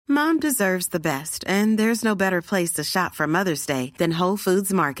Mom deserves the best, and there's no better place to shop for Mother's Day than Whole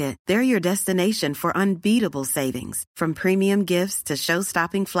Foods Market. They're your destination for unbeatable savings, from premium gifts to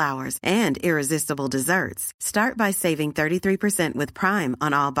show-stopping flowers and irresistible desserts. Start by saving 33% with Prime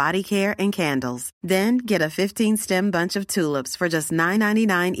on all body care and candles. Then get a 15-stem bunch of tulips for just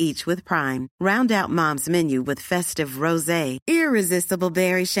 $9.99 each with Prime. Round out Mom's menu with festive rosé, irresistible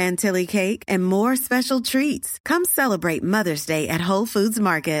berry chantilly cake, and more special treats. Come celebrate Mother's Day at Whole Foods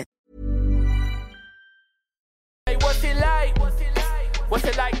Market. Hey, what's it like? What's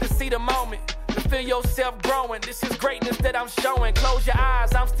it like to see the moment? To feel yourself growing. This is greatness that I'm showing. Close your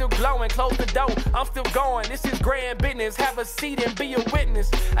eyes, I'm still glowing. Close the door, I'm still going. This is grand business. Have a seat and be a witness.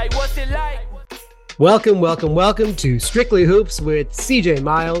 Hey, what's it like? Welcome to Strictly Hoops with CJ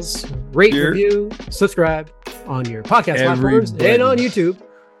Miles. Rate, review, subscribe on your podcast platforms and on YouTube.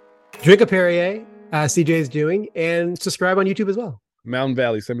 Drink a Perrier, as CJ is doing, and subscribe on YouTube as well. Mountain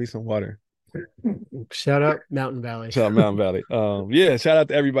Valley, send me some water. Shout out Mountain Valley. Shout out Mountain Valley. Shout out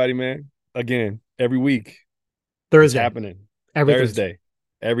to everybody, man. Again, every week. Thursday. It's happening.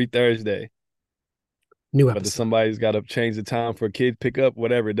 Every Thursday. New Whether episode. somebody's got to change the time for a kid pick up,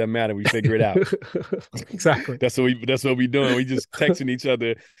 whatever, it doesn't matter. We figure it out. Exactly. That's what we doing. We just texting each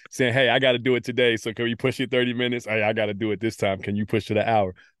other saying, hey, I got to do it today. So can we push it 30 minutes? Hey, I got to do it this time. Can you push it an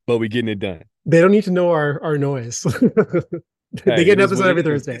hour? But we getting it done. They don't need to know our noise. They get an episode every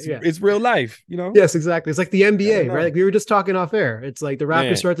Thursday. It's real life, you know? Yes, exactly. It's like the NBA, right? Like we were just talking off air. It's like the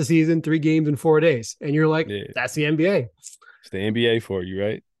Raptors start the season 3 games in 4 days. And you're like, that's the NBA. It's the NBA for you,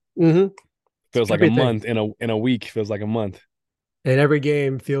 right? Mm-hmm. Feels like a month in a week. Feels like a month. And every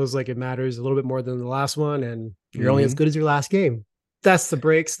game feels like it matters a little bit more than the last one. And you're only as good as your last game. That's the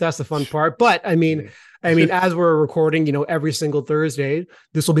breaks. That's the fun part. But I mean, as we're recording, every single Thursday,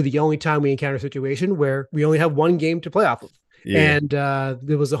 this will be the only time we encounter a situation where we only have one game to play off of. Yeah. And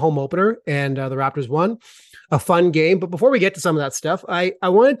there was a home opener and the Raptors won. A fun game. But before we get to some of that stuff, I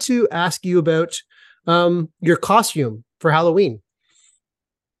wanted to ask you about your costume for Halloween.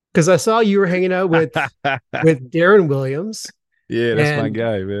 Because I saw you were hanging out with Darren Williams. Yeah, that's my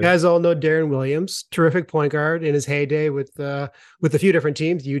guy, man. You guys all know Darren Williams, terrific point guard in his heyday with a few different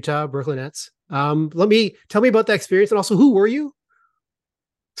teams, Utah, Brooklyn Nets. Tell me about that experience, and also who were you?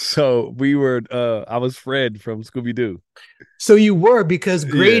 So we were. I was Fred from Scooby-Doo. So you were, because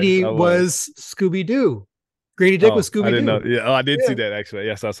Grady was Scooby-Doo. Grady Dick was Scooby-Doo. I didn't know. Yeah, I did see that actually.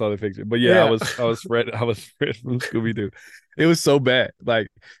 Yes, I saw the picture. But I was Fred. I was Fred from Scooby-Doo. It was so bad. Like,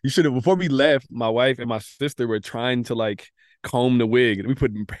 you should have. Before we left, my wife and my sister were trying to comb the wig. We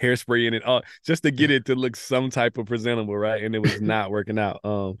put hairspray in it just to get it to look some type of presentable, right? And it was not working out.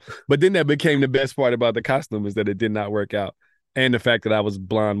 But then that became the best part about the costume, is that it did not work out, and the fact that I was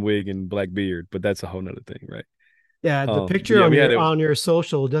blonde wig and black beard. But that's a whole nother thing, right? Yeah, the picture on your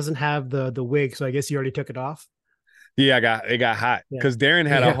social doesn't have the wig, so I guess you already took it off. Yeah, it got hot because Darren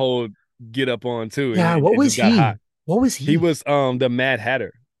had a whole get up on too. Yeah, what was he? What was he? He was the Mad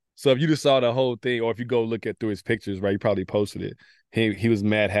Hatter. So if you just saw the whole thing, or if you go look through his pictures, right, you probably posted it. He was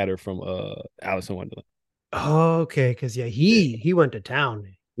Mad Hatter from Alice in Wonderland. Oh, okay, because he went to town.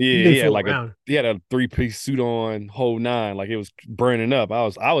 Yeah, he had a 3-piece suit on, whole nine, like it was burning up. I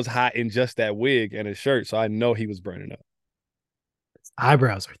was hot in just that wig and a shirt, so I know he was burning up. His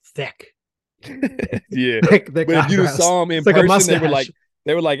eyebrows are thick. Yeah, thick but if you just saw him in person,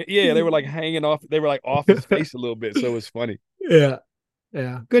 they were like hanging off. They were like off his face a little bit, so it was funny. Yeah,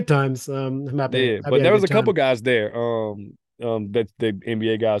 good times. But there was a couple guys there. That the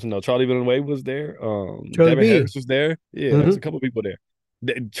NBA guys, Charlie Villanueva was there. Devin Harris was there. Yeah, there was a couple people there.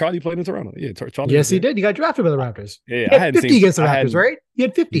 Charlie played in Toronto. Yeah, Charlie. Yes, he did. He got drafted by the Raptors. Yeah, I had 50 against the Raptors, right? He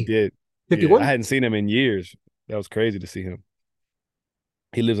had 50. He did. 51. Yeah, I hadn't seen him in years. That was crazy to see him.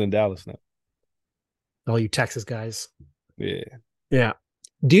 He lives in Dallas now. All you Texas guys. Yeah.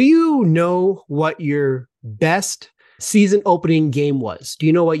 Do you know what your best season opening game was? Do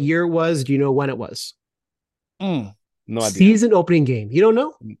you know what year it was? Do you know when it was? No idea. Season opening game. You don't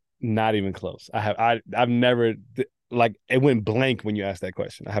know? Not even close. I've never, it went blank when you asked that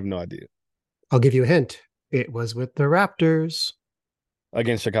question. I have no idea. I'll give you a hint. It was with the Raptors.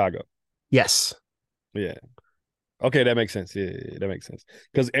 Against Chicago. Yes. Yeah. Okay, that makes sense. Yeah, that makes sense.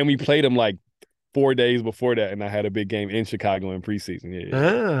 And we played them 4 days before that, and I had a big game in Chicago in preseason.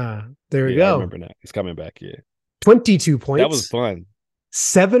 Yeah. There we go. I remember that. It's coming back. Yeah. 22 points. That was fun.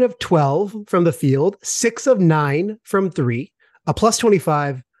 7 of 12 from the field, 6 of 9 from 3, a plus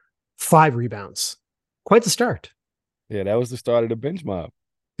 25, 5 rebounds. Quite the start. Yeah, that was the start of the bench mob.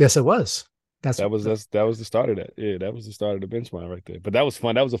 Yes, it was. That was the start of that. Yeah, that was the start of the bench mob right there. But that was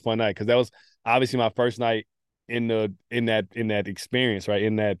fun. That was a fun night because that was obviously my first night in that experience, right?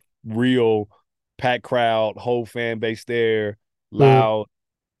 In that real packed crowd, whole fan base there, Mhm. loud.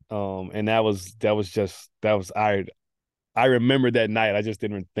 And I remember that night. I just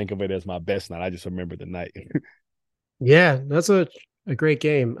didn't think of it as my best night. I just remember the night. Yeah, that's a great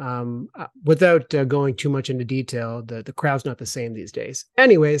game. Without going too much into detail, the crowd's not the same these days.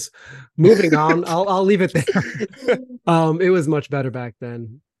 Anyways, moving on, I'll leave it there. It was much better back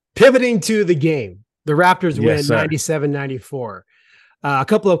then. Pivoting to the game, the Raptors Yes, win sir. 97-94. A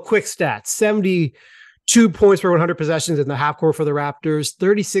couple of quick stats: 72 points per 100 possessions in the half court for the Raptors,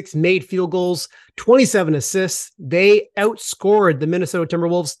 36 made field goals, 27 assists. They outscored the Minnesota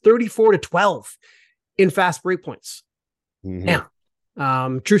Timberwolves 34-12 in fast break points. Mm-hmm.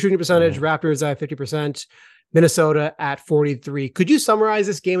 Now, true shooting percentage, Raptors at 50%, Minnesota at 43. Could you summarize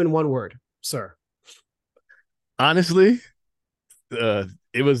this game in one word, sir? Honestly,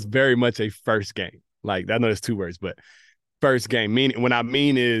 it was very much a first game. Like, I know it's two words, but first game. Meaning, what I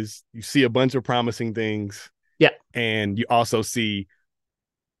mean is you see a bunch of promising things. Yeah. And you also see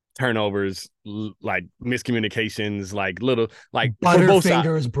turnovers, like miscommunications, like little, like for both sides.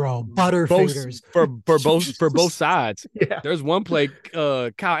 Butterfingers, bro. Butterfingers. For both sides. Yeah. There's one play,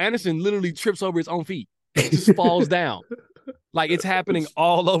 Kyle Anderson literally trips over his own feet. Just falls down. Like, it's happening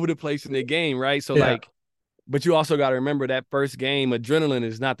all over the place in the game, right? So, like, but you also got to remember that first game, adrenaline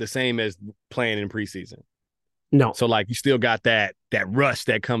is not the same as playing in preseason. No. So, like, you still got that rush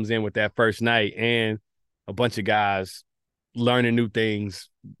that comes in with that first night, and a bunch of guys learning new things,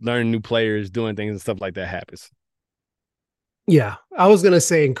 learning new players, doing things and stuff like that happens. Yeah, I was gonna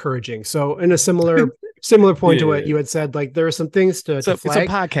say encouraging. So, in a similar point to what you had said, like there are some things to flag. It's a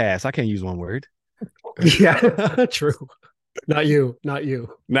podcast. I can't use one word. Yeah, true. Not you. Not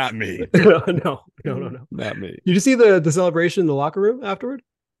me. No. Not me. Did you see the celebration in the locker room afterward?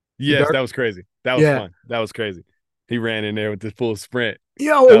 Yes, that was crazy. That was fun. That was crazy. He ran in there with the full sprint.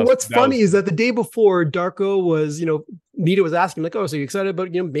 Yo, and what's funny is that the day before, Darko was, Nita was asking, like, oh, so you excited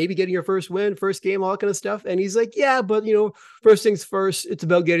about, maybe getting your first win, first game, all that kind of stuff? And he's like, yeah, but, first things first, it's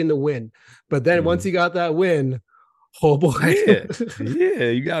about getting the win. But then once he got that win, oh boy. Yeah,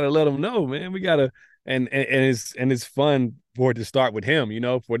 you got to let him know, man. We got to, and it's fun for it to start with him,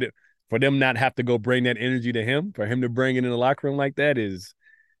 for them not have to go bring that energy to him, for him to bring it in the locker room like that is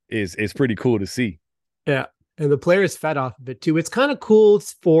pretty cool to see. Yeah. And the players fed off of it too. It's kind of cool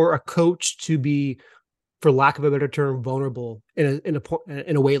for a coach to be, for lack of a better term, vulnerable in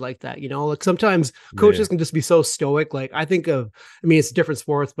a way like that. Like sometimes coaches can just be so stoic. Like it's different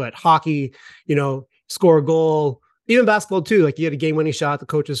sports, but hockey, score a goal, even basketball too. Like you get a game-winning shot, the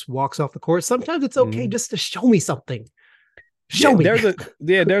coach just walks off the court. Sometimes it's okay just to show me something. Show me.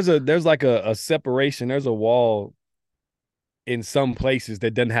 There's like a separation. There's a wall in some places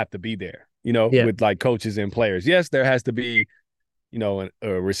that doesn't have to be there. With like coaches and players. Yes, there has to be,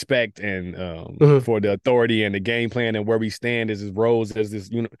 respect and for the authority and the game plan and where we stand as his roles as this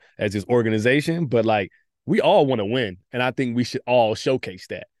organization. But like, we all want to win, and I think we should all showcase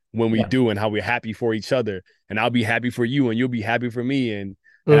that when we do, and how we're happy for each other. And I'll be happy for you, and you'll be happy for me, and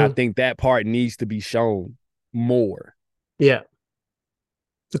I think that part needs to be shown more. Yeah.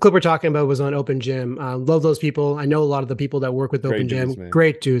 The clip we're talking about was on Open Gym. Love those people. I know a lot of the people that work with Open Gym.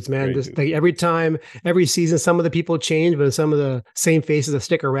 Great dudes, man. Like every season, some of the people change, but some of the same faces that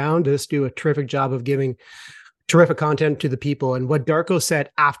stick around just do a terrific job of giving terrific content to the people. And what Darko said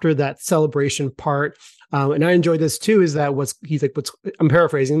after that celebration part, and I enjoyed this too, is that I'm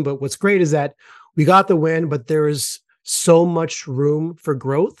paraphrasing, but what's great is that we got the win, but there is so much room for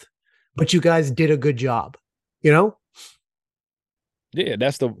growth, but you guys did a good job, Yeah,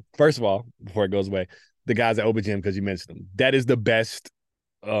 that's first of all, before it goes away, the guys at Open Gym, because you mentioned them. That is the best.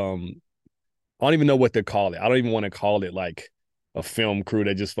 I don't even know what to call it. I don't even want to call it like a film crew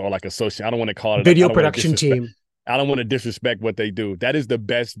that just felt like associate. I don't want to call it video production team. I don't want to disrespect what they do. That is the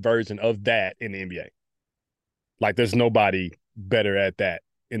best version of that in the NBA. Like, there's nobody better at that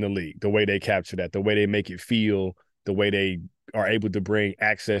in the league. The way they capture that, the way they make it feel, the way they are able to bring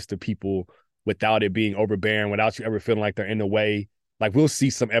access to people without it being overbearing, without you ever feeling like they're in the way. Like, we'll see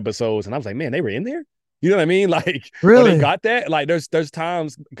some episodes and I was like, man, they were in there. You know what I mean? Like, really? They got that. Like, there's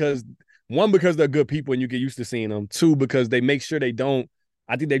times because they're good people and you get used to seeing them. Two, because they make sure they don't.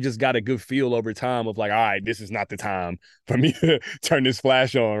 I think they just got a good feel over time of like, all right, this is not the time for me to turn this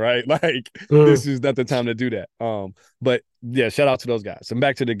flash on, right? Like, this is not the time to do that. But yeah, shout out to those guys. And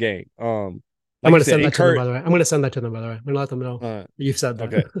back to the game. I'm going to send that to them, by the way. I'm going to send that to them, by the way. I'm going to let them know you've said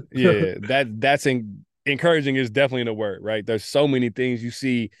that. Okay. Yeah, that's encouraging is definitely the word, right? There's so many things you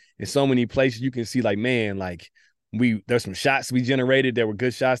see in so many places. You can see like, man, like there's some shots we generated that were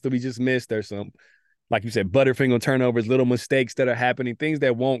good shots that we just missed. There's some like you said, butterfinger turnovers, little mistakes that are happening, things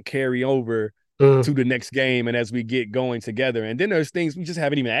that won't carry over to the next game and as we get going together. And then there's things we just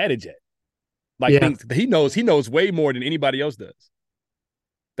haven't even added yet. Like things he knows way more than anybody else does.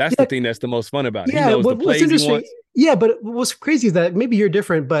 That's the thing that's the most fun about it. He knows the plays he wants. Yeah, but what's crazy is that maybe you're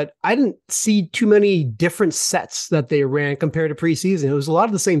different, but I didn't see too many different sets that they ran compared to preseason. It was a lot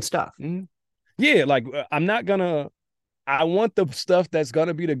of the same stuff. Mm-hmm. Yeah, like I want the stuff that's going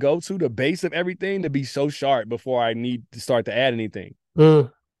to be the go-to, the base of everything to be so sharp before I need to start to add anything.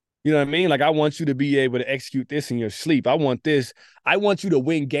 You know what I mean? Like, I want you to be able to execute this in your sleep. I want this. I want you to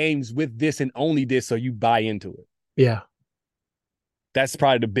win games with this and only this so you buy into it. Yeah. That's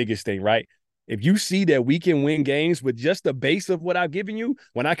probably the biggest thing, right? If you see that we can win games with just the base of what I've given you,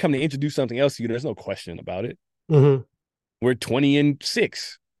 when I come to introduce something else to you, there's no question about it. Mm-hmm. We're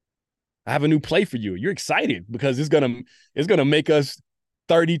 20-6. I have a new play for you. You're excited because it's gonna make us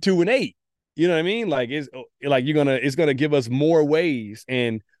 32-8. You know what I mean? Like it's gonna give us more ways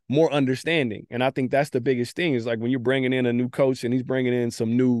and more understanding. And I think that's the biggest thing is like when you're bringing in a new coach and he's bringing in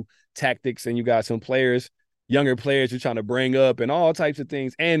some new tactics and you got some players, younger players you're trying to bring up and all types of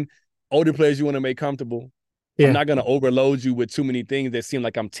things and older players you want to make comfortable. Yeah. I'm not going to overload you with too many things that seem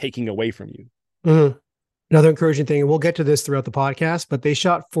like I'm taking away from you. Mm-hmm. Another encouraging thing, and we'll get to this throughout the podcast, but they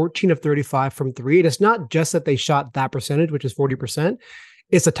shot 14 of 35 from three. And it's not just that they shot that percentage, which is 40%.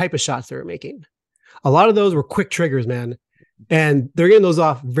 It's the type of shots they were making. A lot of those were quick triggers, man. And they're getting those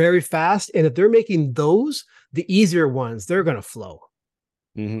off very fast. And if they're making those, the easier ones, they're going to flow.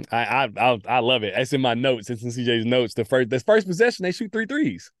 Mm-hmm. I love it. It's in my notes. It's in CJ's notes. The first possession, they shoot 3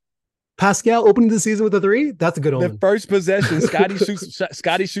 threes. Pascal opening the season with a 3. That's a good one. The first possession, Scotty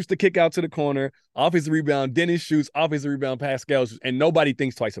shoots the kick out to the corner, offensive rebound. Dennis shoots, offensive rebound. Pascal shoots, and nobody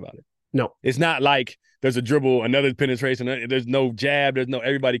thinks twice about it. No, it's not like there's a dribble, another penetration. There's no jab. There's no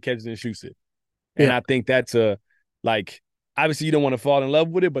everybody catches and shoots it. And I think that's obviously you don't want to fall in love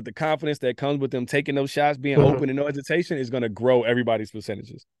with it, but the confidence that comes with them taking those shots, being open and no hesitation is going to grow everybody's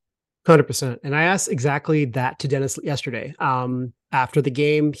percentages. 100%. And I asked exactly that to Dennis yesterday. After the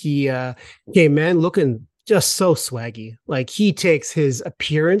game, he came in looking just so swaggy. Like he takes his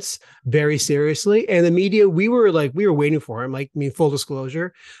appearance very seriously. And the media, we were waiting for him. Like, I mean, full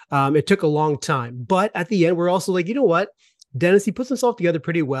disclosure, it took a long time. But at the end, we're also like, you know what? Dennis, he puts himself together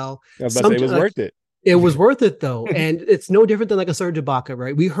pretty well. I was about to say it was worth it. It was worth it, though. And it's no different than like a Serge Ibaka,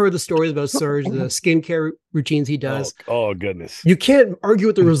 right? We heard the stories about Serge, the skincare routines he does. Oh goodness. You can't argue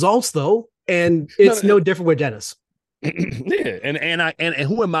with the results, though. And it's no different with Dennis. Yeah. And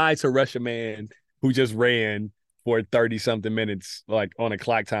who am I to rush a man who just ran for 30-something minutes, like on a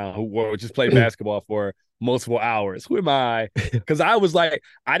clock time, or just played basketball for multiple hours? Who am I? Because I was like,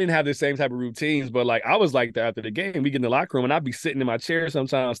 I didn't have the same type of routines, but like I was like that after the game. We get in the locker room and I'd be sitting in my chair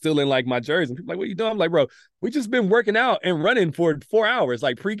sometimes, still in like my jersey. And people like, what you doing? I'm like, bro, we just been working out and running for 4 hours,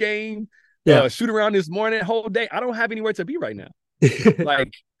 like pregame, shoot around this morning, whole day. I don't have anywhere to be right now.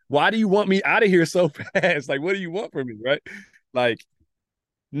 Like, why do you want me out of here so fast? Like, what do you want from me, right? Like,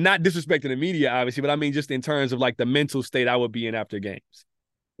 not disrespecting the media, obviously, but I mean just in terms of like the mental state I would be in after games.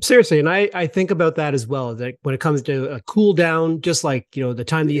 Seriously, and I think about that as well. That when it comes to a cool down, just like the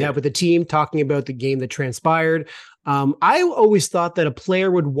time that you have with the team, talking about the game that transpired. I always thought that a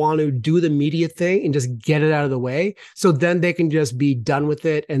player would want to do the media thing and just get it out of the way, so then they can just be done with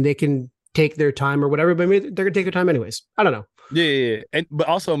it and they can take their time or whatever. But maybe they're gonna take their time anyways. I don't know. Yeah. But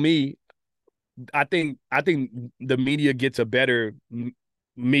also I think the media gets a better.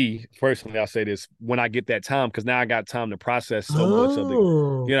 Me personally, I'll say this when I get that time, because now I got time to process so much of it. You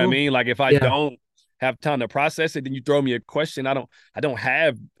know what I mean? Like if I don't have time to process it, then you throw me a question. I don't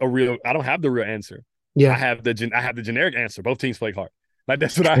have the real answer. Yeah, I have the generic answer. Both teams play hard. Like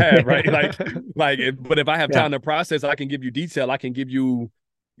that's what I have, right? But if I have time to process, I can give you detail. I can give you,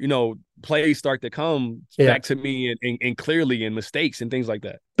 plays start to come back to me and clearly, and mistakes and things like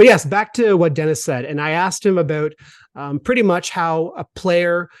that. But yes, back to what Dennis said. And I asked him about pretty much how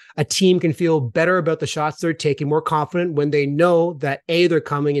a team can feel better about the shots they're taking, more confident when they know that A, they're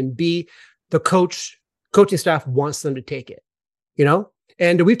coming, and B, the coaching staff wants them to take it,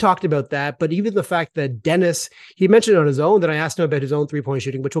 And we've talked about that, but even the fact that Dennis, he mentioned on his own, that I asked him about his own 3-point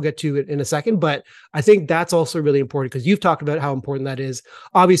shooting, which we'll get to in a second, but I think that's also really important because you've talked about how important that is.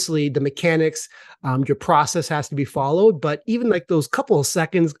 Obviously, the mechanics, your process has to be followed, but even like those couple of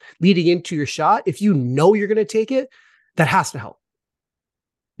seconds leading into your shot, if you know you're going to take it, that has to help.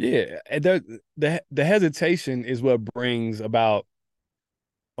 Yeah, the hesitation is what brings about,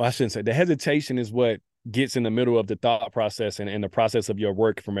 well, I shouldn't say, the hesitation is what gets in the middle of the thought process and the process of your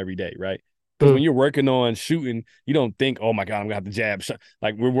work from every day, right? Because when you're working on shooting, you don't think, oh my God, I'm gonna have to jab.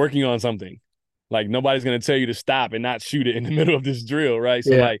 Like we're working on something. Like nobody's gonna tell you to stop and not shoot it in the middle of this drill, right?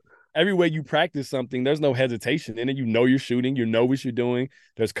 So Yeah. like every way you practice something, there's no hesitation in it. You know you're shooting, you know what you're doing.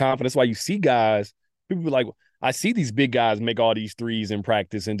 There's confidence. That's why you see guys, people be like, I see these big guys make all these threes in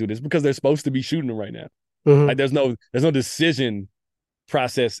practice and do this because they're supposed to be shooting them right now. Like there's no decision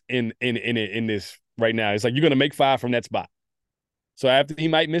process in this right now. It's like you're gonna make 5 from that spot. So after he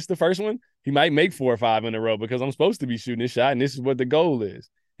might miss the first one, he might make 4 or 5 in a row because I'm supposed to be shooting this shot, and this is what the goal is.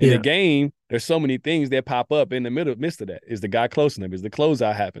 In the game, there's so many things that pop up in the midst of that. Is the guy close enough? Is the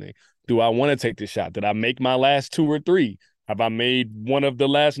closeout happening? Do I want to take this shot? Did I make my last 2 or 3? Have I made one of the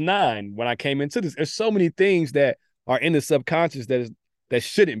last 9 when I came into this? There's so many things that are in the subconscious that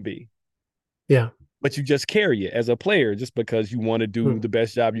shouldn't be. Yeah. But you just carry it as a player just because you want to do the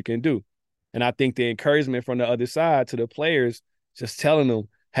best job you can do. And I think the encouragement from the other side to the players, just telling them,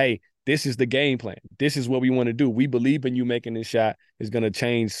 hey, this is the game plan. This is what we want to do. We believe in you making this shot is going to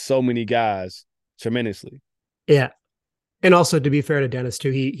change so many guys tremendously. Yeah. And also, to be fair to Dennis too,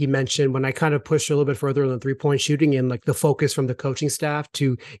 he mentioned when I kind of pushed a little bit further on the 3-point shooting and like the focus from the coaching staff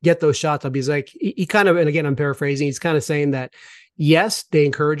to get those shots up. He's like, he kind of, and again, I'm paraphrasing, he's kind of saying that, yes, they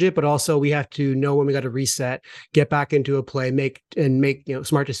encourage it, but also we have to know when we got to reset, get back into a play, make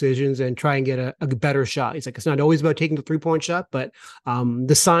smart decisions and try and get a better shot. He's like, it's not always about taking the 3-point shot, but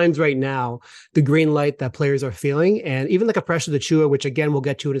the signs right now, the green light that players are feeling, and even like a pressure to Chua, which again, we'll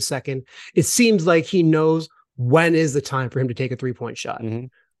get to in a second, it seems like he knows when is the time for him to take a 3-point shot,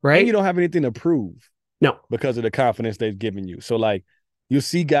 right? And you don't have anything to prove. No. Because of the confidence they've given you. So like, you'll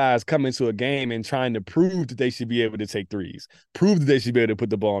see guys come into a game and trying to prove that they should be able to take threes, prove that they should be able to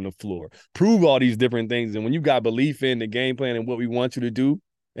put the ball on the floor, prove all these different things. And when you got belief in the game plan and what we want you to do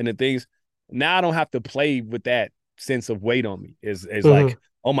and the things, now I don't have to play with that sense of weight on me. It's like,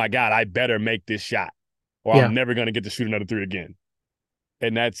 oh my God, I better make this shot or I'm never going to get to shoot another 3 again.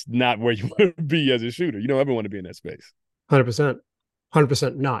 And that's not where you want to be as a shooter. You don't ever want to be in that space. 100%.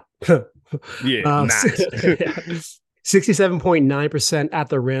 100% not. Yeah, not. 67.9% at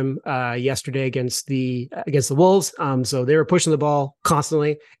the rim yesterday against the Wolves. So they were pushing the ball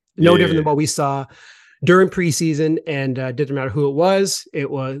constantly. No different than what we saw during preseason, and didn't matter who it was. It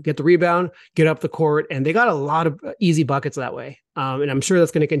was get the rebound, get up the court, and they got a lot of easy buckets that way. And I'm sure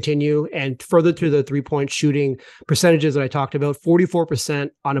that's going to continue. And further to the 3-point shooting percentages that I talked about, 44%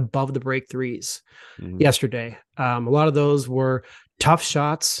 on above the break threes yesterday. A lot of those were tough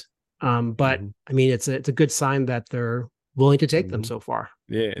shots. But I mean, it's a good sign that they're willing to take them so far.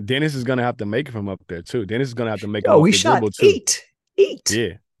 Yeah. Dennis is going to have to make it from up there too. Dennis is going to have to make them. Oh, we shot 8. Yeah.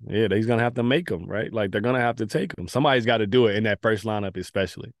 Yeah. He's going to have to make them, right? Like they're going to have to take them. Somebody's got to do it in that first lineup,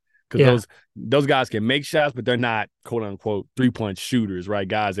 especially because those guys can make shots, but they're not quote unquote 3-point shooters, right?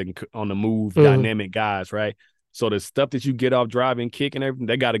 Guys that can on the move, dynamic guys, right? So the stuff that you get off driving, kick and everything,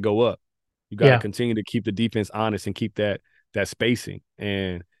 they got to go up. You got to continue to keep the defense honest and keep that spacing.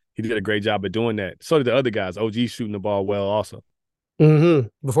 And he did a great job of doing that. So did the other guys. OG shooting the ball well also.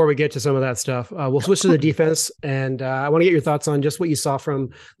 Before we get to some of that stuff, we'll switch to the defense. And I want to get your thoughts on just what you saw from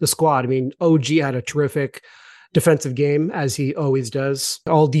the squad. I mean, OG had a terrific defensive game, as he always does.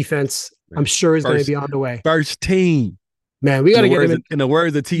 All defense, I'm sure, is going to be on the way. First team. Man, we got to get him in the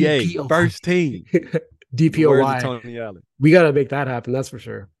words of TA. DPOY. First team. DPOY. Tony Allen. We got to make that happen. That's for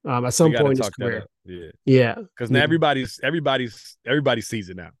sure. At some point in his career. Yeah. Because now everybody sees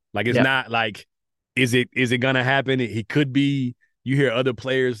it now. Like it's not like, is it gonna happen? He could be. You hear other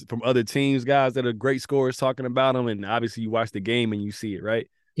players from other teams, guys that are great scorers talking about him, and obviously you watch the game and you see it, right?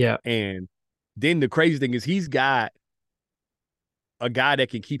 Yeah. And then the crazy thing is he's got a guy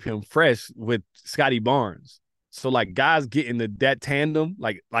that can keep him fresh with Scotty Barnes. So like guys getting that tandem,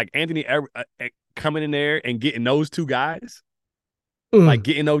 like Anthony coming in there and getting those 2 guys, like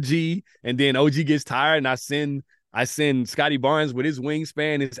getting OG, and then OG gets tired, and I send Scotty Barnes with his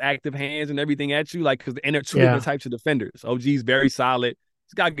wingspan, his active hands and everything at you, like, because they're 2 different types of defenders. OG's very solid.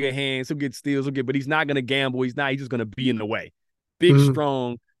 He's got good hands. He'll get steals. but he's not going to gamble. He's just going to be in the way. Big,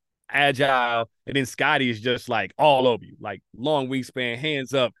 strong, agile. And then Scotty is just like all over you, like long wingspan,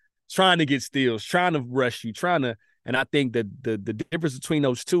 hands up, trying to get steals, trying to rush you, and I think that the difference between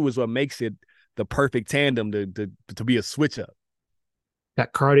those 2 is what makes it the perfect tandem to be a switch up.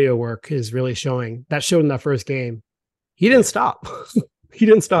 That cardio work is really showing. That showed in that first game. He didn't stop. He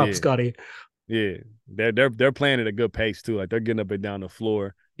didn't stop, Scotty. Yeah, they're playing at a good pace too. Like they're getting up and down the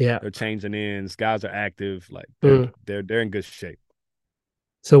floor. Yeah, they're changing ends. Guys are active. Like they're in good shape.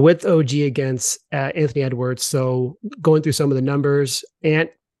 So with OG against Anthony Edwards, so going through some of the numbers, and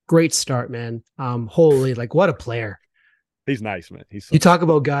great start, man. Holy, like what a player. He's nice, man. You talk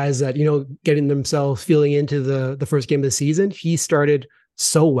about guys that, getting themselves feeling into the first game of the season. He started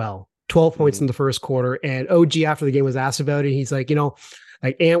so well. 12 points in the first quarter. And OG after the game was asked about it. He's like,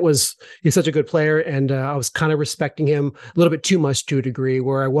 like he's such a good player. And I was kind of respecting him a little bit too much to a degree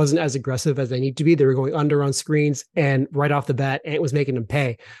where I wasn't as aggressive as I need to be. They were going under on screens, and right off the bat, Ant was making him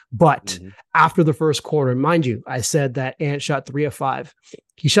pay. But after the first quarter, mind you, I said that Ant shot 3 of 5.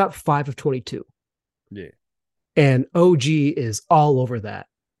 He shot 5 of 22. Yeah. And OG is all over that.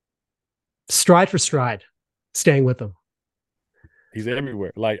 Stride for stride, staying with him. He's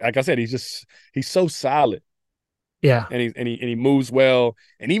everywhere. Like I said, he's so solid. Yeah. And he moves well.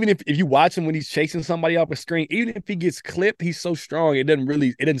 And even if you watch him when he's chasing somebody off a screen, even if he gets clipped, he's so strong. It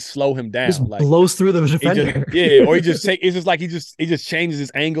doesn't slow him down. Just blows through the defender. Or it's just like he just changes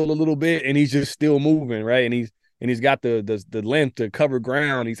his angle a little bit and he's just still moving, right? And he's got the length to cover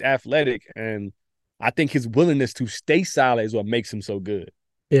ground. He's athletic. And I think his willingness to stay solid is what makes him so good.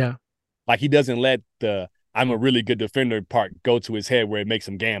 Yeah. Like he doesn't let the I'm a really good defender part go to his head where it makes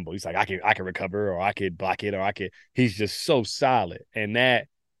him gamble. He's like, I can recover, or I could block it, or he's just so solid. And that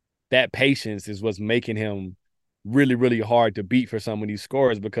patience is what's making him really, really hard to beat for some of these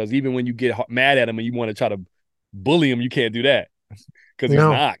scorers, because even when you get mad at him and you want to try to bully him, you can't do that because he's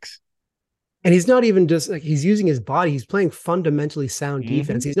knocks. And he's not even just like he's using his body. He's playing fundamentally sound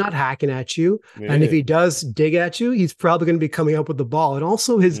defense. He's not hacking at you. Yeah. And if he does dig at you, he's probably going to be coming up with the ball. And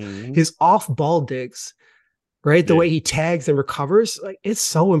also his off ball digs, right? The way he tags and recovers, like it's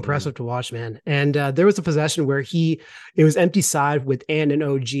so impressive to watch, man. And there was a possession where it was empty side with Ant and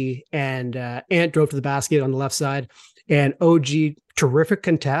OG, and Ant drove to the basket on the left side, and OG terrific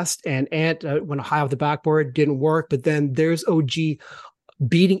contest, and Ant went high off the backboard, didn't work. But then there's OG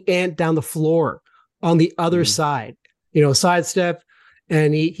beating Ant down the floor on the other side, sidestep,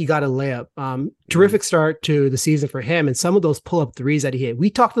 and he got a layup. Terrific start to the season for him. And some of those pull-up threes that he hit, we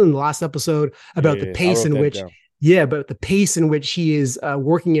talked in the last episode about the pace in which, but the pace in which he is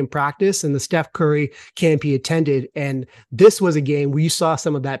working in practice, and the Steph Curry camp he attended. And this was a game where you saw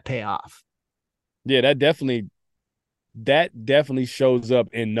some of that pay off. Yeah, that definitely shows up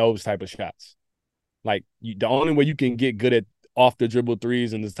in those type of shots. Like the only way you can get good at off the dribble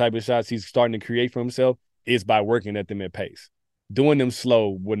threes and the type of shots he's starting to create for himself is by working at them at pace. Doing them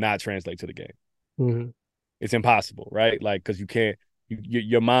slow would not translate to the game. It's impossible, right? Like, because you can't,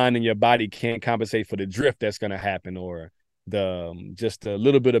 your mind and your body can't compensate for the drift that's going to happen, or the just a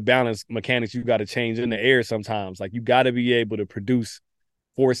little bit of balance mechanics you got to change in the air sometimes. Like, you got to be able to produce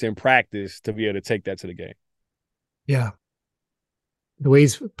force in practice to be able to take that to the game. Yeah. The way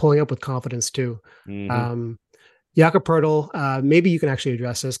he's pulling up with confidence too. Jakob Poeltl, maybe you can actually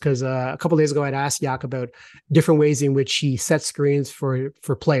address this, because a couple of days ago I'd asked Jakob about different ways in which he sets screens for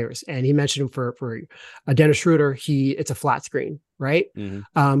players, and he mentioned for Dennis Schroeder, it's a flat screen, right?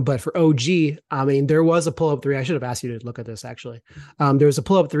 But for OG, I mean, there was a pull-up three. I should have asked you to look at this actually. There was a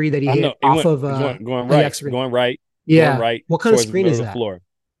pull-up three that he hit off of going right. Yeah. Going right. What kind of screen is that? Floor.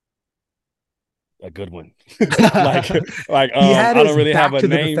 A good one. he had I don't really have a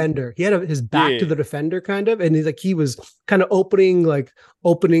name. Defender. He had his back to the defender, kind of, and he was kind of opening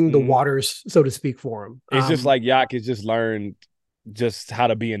the waters, so to speak, for him. It's just like Yak has just learned just how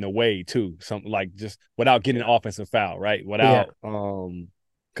to be in the way too. Something like just without getting an offensive foul, right? Without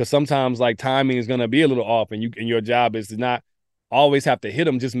because sometimes like timing is gonna be a little off, and your job is to not always have to hit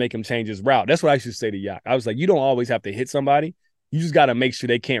him, just make him change his route. That's what I should say to Yak. I was like, you don't always have to hit somebody. You just got to make sure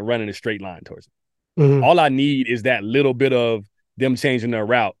they can't run in a straight line towards him. All I need is that little bit of them changing their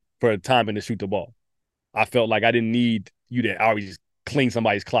route for timing to shoot the ball. I felt like I didn't need you to always clean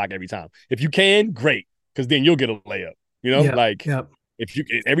somebody's clock every time. If you can, great, because then you'll get a layup. If you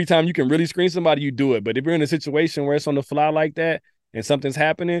every time you can really screen somebody, you do it. But if you're in a situation where it's on the fly like that and something's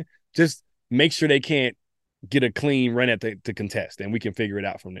happening, just make sure they can't get a clean run at the contest, and we can figure it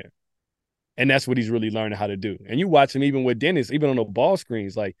out from there. And that's what he's really learning how to do. And you watch him even with Dennis, even on the ball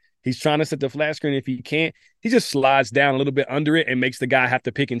screens, like he's trying to set the flat screen. If he can't, he just slides down a little bit under it and makes the guy have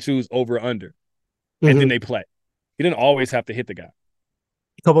to pick and choose over or under. And then they play. He didn't always have to hit the guy.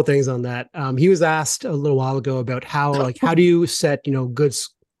 A couple of things on that. He was asked a little while ago about how do you set, good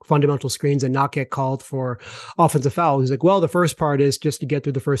fundamental screens and not get called for offensive foul? He's like, well, the first part is just to get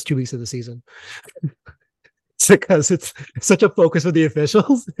through the first 2 weeks of the season. Because it's such a focus with the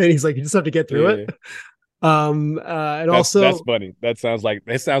officials, and he's like, you just have to get through it. And that's funny. That sounds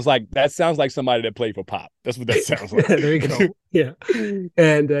like somebody that played for Pop. That's what that sounds like. There you go. Yeah.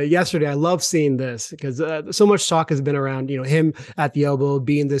 And yesterday, I love seeing this because so much talk has been around, him at the elbow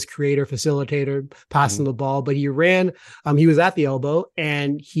being this creator, facilitator, passing the ball. But he was at the elbow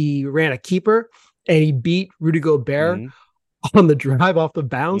and he ran a keeper and he beat Rudy Gobert on the drive off the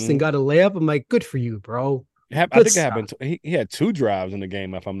bounce and got a layup. I'm like, good for you, bro. I think it happened. He had 2 drives in the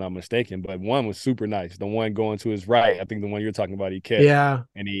game, if I'm not mistaken, but one was super nice. The one going to his right, I think the one you're talking about, he kept. Yeah.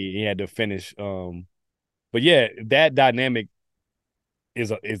 And he had to finish. But yeah, that dynamic is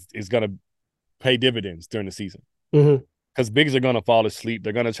going to pay dividends during the season. Mm-hmm. Because bigs are going to fall asleep.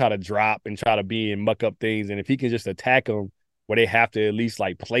 They're going to try to drop and try to be and muck up things. And if he can just attack them where they have to at least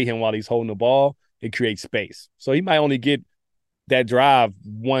like play him while he's holding the ball, it creates space. So he might only get that drive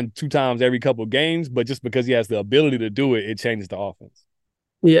 1-2 times every couple of games, but just because he has the ability to do it, it changes the offense.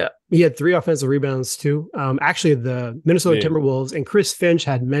 Yeah, he had 3 offensive rebounds too. Actually, the Minnesota Timberwolves and Chris Finch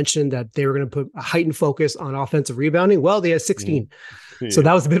had mentioned that they were going to put a heightened focus on offensive rebounding. Well, they had 16. Mm-hmm. So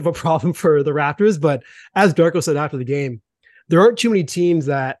that was a bit of a problem for the Raptors. But as Darko said after the game, there aren't too many teams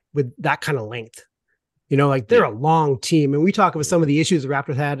that with that kind of length. Like they're a long team. And we talk about some of the issues the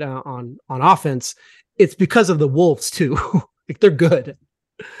Raptors had on offense. It's because of the Wolves too. Like they're good.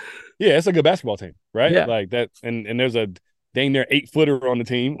 Yeah, it's a good basketball team, right? Yeah. Like that, and there's a dang near 8-footer on the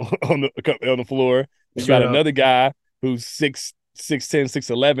team on the floor. You got another guy who's 6'10",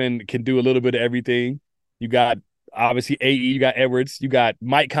 6'11", can do a little bit of everything. You got obviously AE, you got Edwards, you got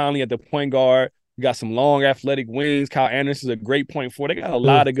Mike Conley at the point guard. You got some long athletic wings. Kyle Anderson is a great point forward. They got a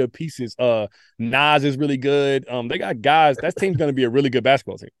lot of good pieces. Nas is really good. They got guys. That team's going to be a really good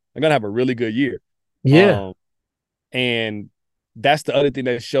basketball team. They're going to have a really good year. Yeah. And that's the other thing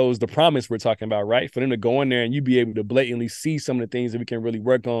that shows the promise we're talking about, right? For them to go in there and you be able to blatantly see some of the things that we can really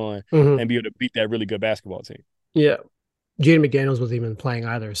work on and be able to beat that really good basketball team. Yeah. Jaden McDaniels wasn't even playing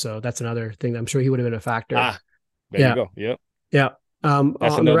either. So that's another thing that I'm sure he would have been a factor. There you go. Yep. Yeah.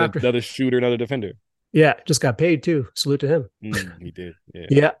 That's another shooter, another defender. Yeah. Just got paid too. Salute to him. He did.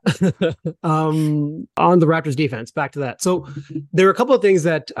 Yeah. On the Raptors defense, back to that. So there are a couple of things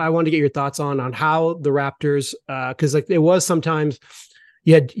that I wanted to get your thoughts on how the Raptors, because like it was sometimes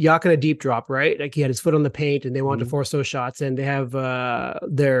you had Yak in a deep drop, right? Like he had his foot on the paint and they wanted to force those shots, and they have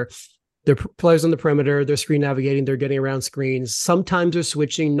their players on the perimeter, they're screen navigating, they're getting around screens. Sometimes they're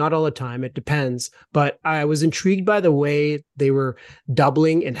switching, not all the time. It depends. But I was intrigued by the way they were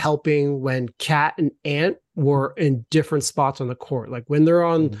doubling and helping when Cat and Ant were in different spots on the court. Like when they're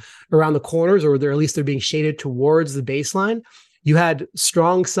on around the corners, or they're being shaded towards the baseline, you had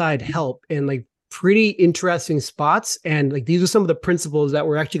strong side help and like pretty interesting spots. And like these are some of the principles that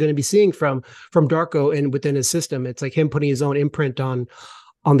we're actually going to be seeing from Darko and within his system. It's like him putting his own imprint on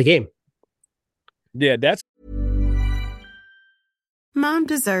the game. Yeah, that's. Mom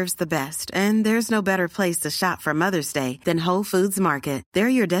deserves the best, and there's no better place to shop for Mother's Day than Whole Foods Market. They're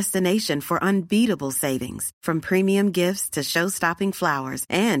your destination for unbeatable savings, from premium gifts to show-stopping flowers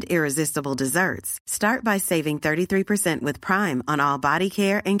and irresistible desserts. Start by saving 33% with Prime on all body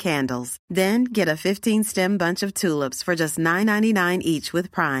care and candles. Then get a 15-stem bunch of tulips for just $9.99 each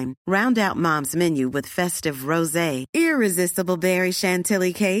with Prime. Round out Mom's menu with festive rosé, irresistible berry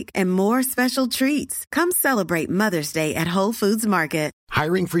chantilly cake, and more special treats. Come celebrate Mother's Day at Whole Foods Market.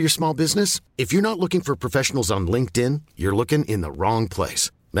 Hiring for your small business? If you're not looking for professionals on LinkedIn, you're looking in the wrong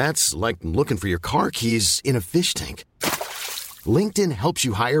place. That's like looking for your car keys in a fish tank. LinkedIn helps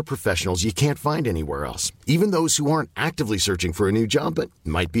you hire professionals you can't find anywhere else, even those who aren't actively searching for a new job but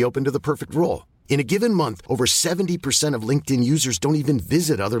might be open to the perfect role. In a given month, over 70% of LinkedIn users don't even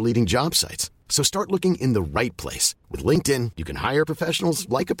visit other leading job sites. So start looking in the right place. With LinkedIn, you can hire professionals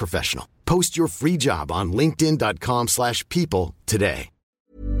like a professional. Post your free job on linkedin.com/people today.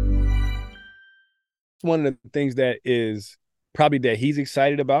 One of the things that is probably that he's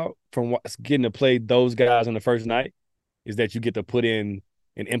excited about from getting to play those guys on the first night is that you get to put in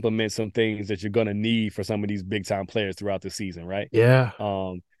and implement some things that you're going to need for some of these big time players throughout the season, right? Yeah.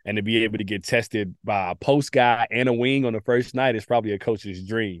 And to be able to get tested by a post guy and a wing on the first night is probably a coach's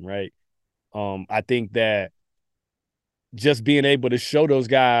dream, right? I think that just being able to show those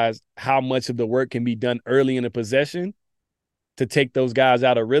guys how much of the work can be done early in the possession to take those guys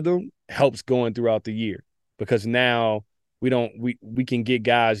out of rhythm helps going throughout the year, because now we can get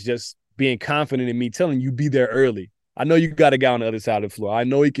guys just being confident in me telling you be there early. I know you got a guy on the other side of the floor. I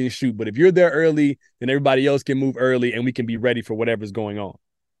know he can shoot, but if you're there early, then everybody else can move early and we can be ready for whatever's going on.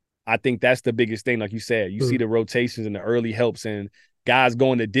 I think that's the biggest thing. Like you said, you see the rotations and the early helps and guys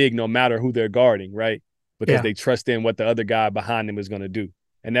going to dig no matter who they're guarding, right? Because they trust in what the other guy behind them is going to do.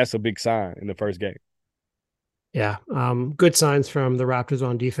 And that's a big sign in the first game. Yeah. Good signs from the Raptors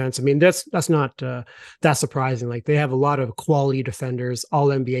on defense. I mean, that's not that surprising. Like they have a lot of quality defenders, all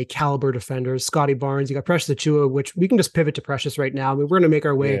NBA caliber defenders. Scotty Barnes, you got Precious Achiuwa, which we can just pivot to Precious right now. I mean, we're going to make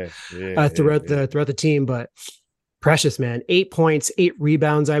our way throughout the team, but Precious, man, 8 points, 8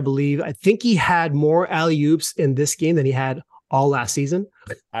 rebounds, I believe. I think he had more alley-oops in this game than he had all last season.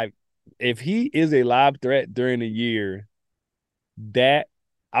 if he is a live threat during the year, that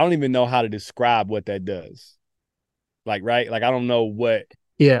I don't even know how to describe what that does. Like, right? Like, I don't know what.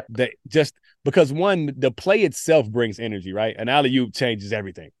 Yeah. That just because one, the play itself brings energy, right? An alley-oop changes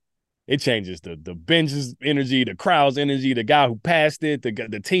everything. It changes the bench's energy, the crowd's energy, the guy who passed it,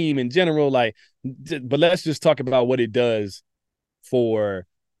 the team in general. Like, but let's just talk about what it does for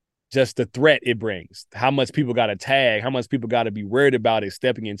just the threat it brings. How much people got to tag, how much people got to be worried about it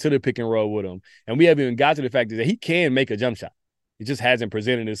stepping into the pick and roll with him. And we haven't even got to the fact that he can make a jump shot. It just hasn't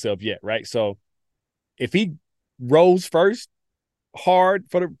presented itself yet, right? So if he rolls first hard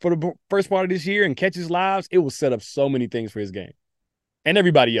for the first part of this year and catches lives, it will set up so many things for his game. And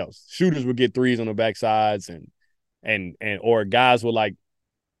everybody else. Shooters will get threes on the backsides and or guys will like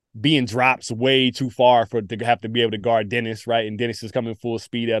be in drops way too far to have to be able to guard Dennis, right? And Dennis is coming full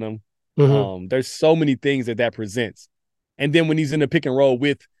speed at him. Mm-hmm. There's so many things that presents. And then when he's in the pick and roll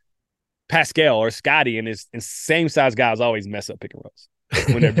with Pascal or Scotty and his same size guys always mess up pick and rolls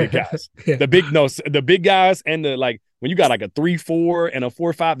when they're big guys. Yeah. The big guys and the like when you got like a 3-4 and a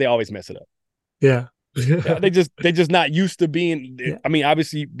 4-5, they always mess it up. Yeah. Yeah, they just not used to being. Yeah. I mean,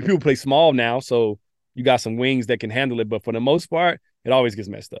 obviously people play small now, so you got some wings that can handle it. But for the most part, it always gets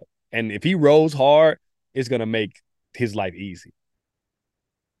messed up. And if he rolls hard, it's gonna make his life easy.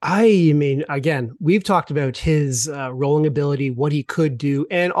 I mean, again, we've talked about his rolling ability, what he could do,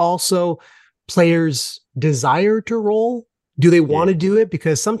 and also players' desire to roll. Do they want to do it?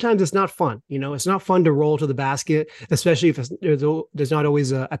 Because sometimes it's not fun. You know, it's not fun to roll to the basket, especially if there's not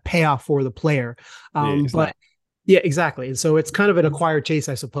always a payoff for the player. Yeah, exactly. And so it's kind of an acquired taste,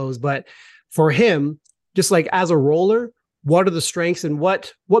 I suppose. But for him, just like as a roller, what are the strengths and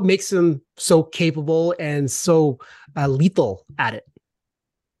what makes him so capable and so lethal at it?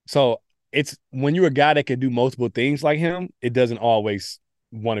 So it's when you're a guy that can do multiple things like him, it doesn't always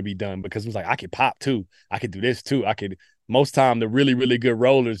want to be done because it's like, I could pop too. I could do this too. Most time the really, really good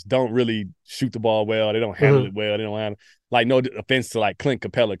rollers don't really shoot the ball well. They don't handle it well. They don't have, like, no offense to like Clint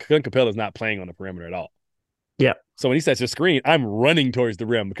Capella. Clint Capella's not playing on the perimeter at all. Yeah. So when he sets a screen, I'm running towards the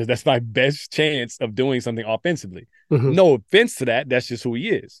rim because that's my best chance of doing something offensively. Mm-hmm. No offense to that. That's just who he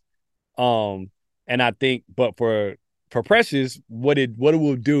is. And I think, but for Precious, what it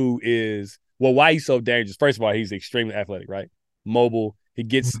will do is, well, why he's so dangerous. First of all, he's extremely athletic, right? Mobile.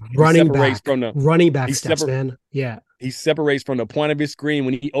 He running back steps, man. Yeah. He separates from the point of his screen.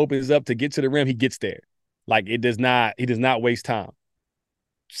 When he opens up to get to the rim, he gets there. Like he does not waste time.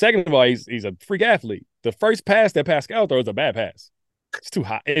 Second of all, he's a freak athlete. The first pass that Pascal throws is a bad pass. It's too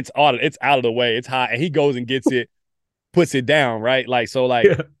high. It's out of the way. It's high. And he goes and gets it, puts it down, right?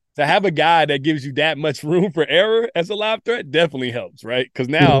 To have a guy that gives you that much room for error as a live threat definitely helps, right? Because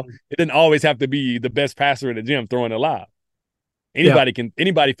now it didn't always have to be the best passer in the gym throwing it live.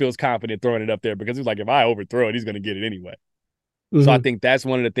 Anybody feels confident throwing it up there because it's like, if I overthrow it, he's going to get it anyway. Mm-hmm. So I think that's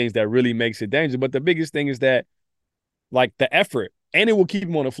one of the things that really makes it dangerous. But the biggest thing is that, like, the effort, and it will keep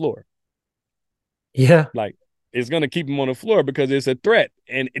him on the floor. Yeah. Like, it's going to keep him on the floor because it's a threat.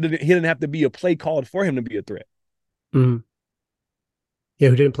 And he didn't have to be a play called for him to be a threat. Mm-hmm. Yeah,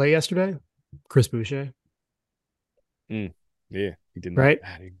 who didn't play yesterday? Chris Boucher. Yeah, he didn't. Right?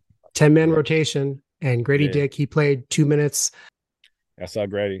 10-man rotation. And Grady Dick, he played 2 minutes. I saw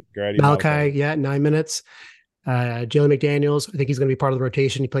Grady Malachi, 9 minutes. Jalen McDaniels, I think he's going to be part of the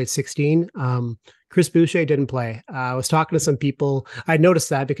rotation. He played 16. Chris Boucher didn't play. I was talking to some people. I noticed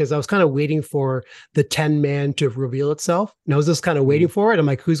that because I was kind of waiting for the 10-man to reveal itself. And I was just kind of waiting for it. I'm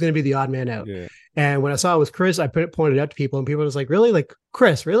like, who's going to be the odd man out? Yeah. And when I saw it was Chris, I pointed it out to people, and people were just like, really? Like,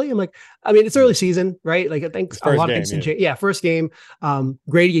 Chris, really? I'm like, I mean, it's early season, right? Like, I think a lot of things can change. Yeah, first game.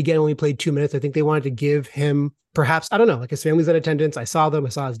 Grady, again, only played 2 minutes. I think they wanted to give him perhaps, I don't know, like his family's in attendance. I saw them. I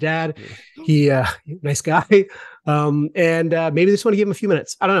saw his dad. He, nice guy. And maybe they just want to give him a few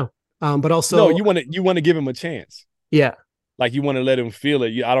minutes. I don't know. But also, no, you want to give him a chance. Yeah. Like, you want to let him feel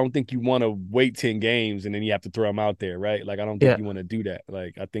it. I don't think you want to wait 10 games and then you have to throw him out there, right? Like, I don't think you want to do that.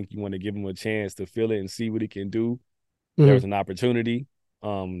 Like, I think you want to give him a chance to feel it and see what he can do. Mm-hmm. There was an opportunity.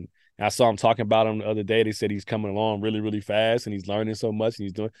 I saw him talking about him the other day. They said he's coming along really, really fast and he's learning so much and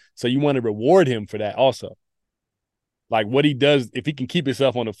he's doing. So you want to reward him for that also. Like, what he does, if he can keep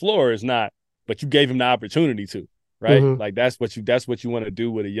himself on the floor, is not, but you gave him the opportunity to, right? Mm-hmm. Like, that's what you want to do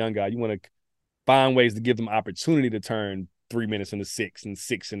with a young guy. You want to find ways to give them opportunity to turn 3 minutes into 6 and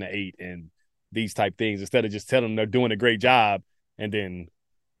 6 into 8 and these type things instead of just telling them they're doing a great job and then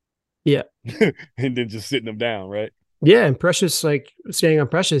and then just sitting them down, right? Yeah, and Precious, like, staying on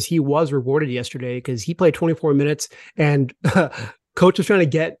Precious, he was rewarded yesterday because he played 24 minutes and coach was trying to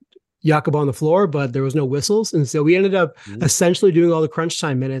get Jakob on the floor, but there was no whistles. And so we ended up essentially doing all the crunch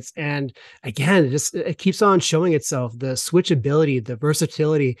time minutes. And again, it keeps on showing itself, the switchability, the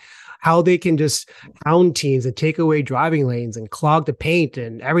versatility, how they can just pound teams and take away driving lanes and clog the paint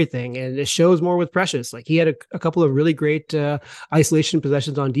and everything. And it shows more with Precious. Like he had a couple of really great isolation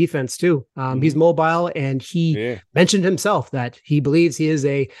possessions on defense too. He's mobile, and he mentioned himself that he believes he is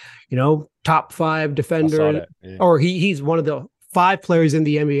a, top 5 defender, or he's one of the 5 players in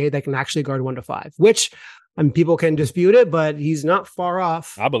the NBA that can actually guard 1 to 5, which people can dispute it, but he's not far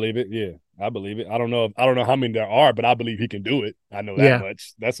off. I believe it. Yeah, I believe it. I don't know how many there are, but I believe he can do it. I know that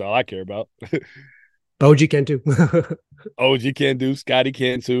much. That's all I care about. OG can too. OG can do. Scotty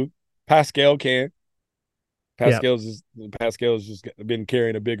can too. Pascal can. Pascal's just been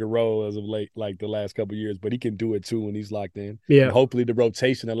carrying a bigger role as of late, like the last couple of years, but he can do it too when he's locked in. Yeah. And hopefully the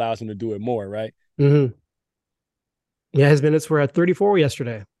rotation allows him to do it more, right? Mm-hmm. Yeah, his minutes were at 34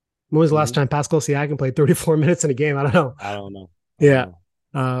 yesterday. When was the last time Pascal Siakam played 34 minutes in a game? I don't know. I don't know.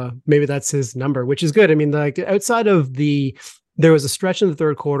 Maybe that's his number, which is good. I mean, like outside of there was a stretch in the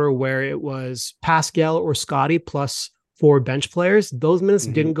third quarter where it was Pascal or Scotty plus 4 bench players. Those minutes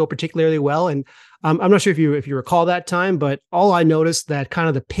didn't go particularly well. And I'm not sure if you recall that time, but all I noticed that kind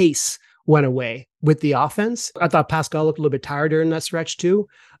of the pace went away with the offense. I thought Pascal looked a little bit tired during that stretch too.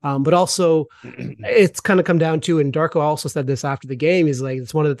 But also it's kind of come down to, and Darko also said this after the game, is like,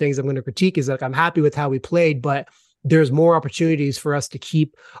 it's one of the things I'm going to critique is like, I'm happy with how we played, but there's more opportunities for us to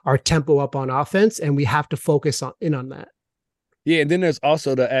keep our tempo up on offense, and we have to focus on that. Yeah, and then there's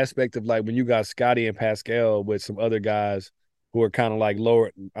also the aspect of like when you got Scotty and Pascal with some other guys who are kind of like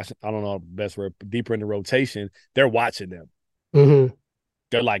lower, I don't know the best word, deeper in the rotation, they're watching them. Mm-hmm.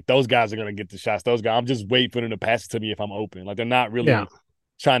 They're like, those guys are going to get the shots. Those guys, I'm just waiting for them to pass it to me if I'm open. Like they're not really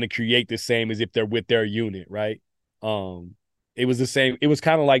trying to create the same as if they're with their unit, right? It was the same. It was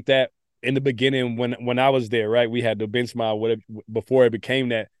kind of like that in the beginning when I was there, right? We had the bench mile, whatever, before it became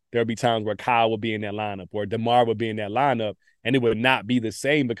that. There'd be times where Kyle would be in that lineup or DeMar would be in that lineup, and it would not be the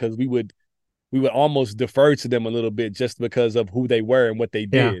same because we would almost defer to them a little bit just because of who they were and what they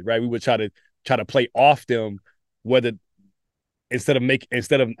did, right? We would try to play off them, instead of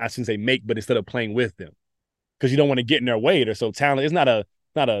playing with them, because you don't want to get in their way. They're so talented. It's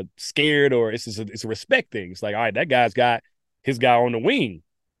not a scared, or it's a respect thing. It's like, all right, that guy's got his guy on the wing.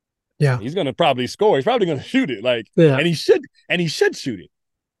 Yeah, he's gonna probably score. He's probably gonna shoot it. And he should shoot it.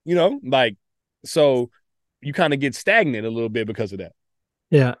 So you kind of get stagnant a little bit because of that.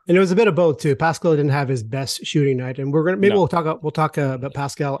 Yeah, and it was a bit of both too. Pascal didn't have his best shooting night, and we'll talk about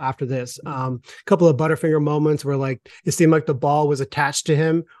Pascal after this. A couple of Butterfinger moments where like it seemed like the ball was attached to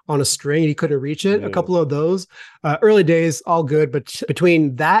him on a string and he couldn't reach it. Yeah. A couple of those early days, all good, but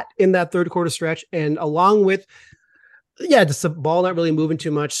between that in that third quarter stretch, and along with just the ball not really moving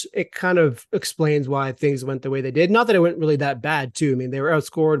too much, it kind of explains why things went the way they did. Not that it went really that bad too. I mean, they were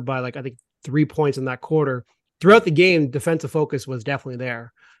outscored by like I think 3 points in that quarter. Throughout the game, defensive focus was definitely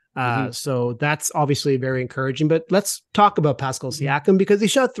there. So that's obviously very encouraging. But let's talk about Pascal Siakam, because he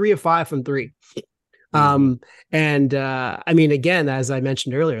shot 3 of 5 from 3. I mean, again, as I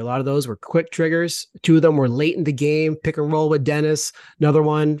mentioned earlier, a lot of those were quick triggers. 2 of them were late in the game, pick and roll with Dennis. Another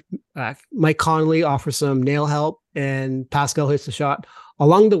one, Mike Conley offers some nail help, and Pascal hits the shot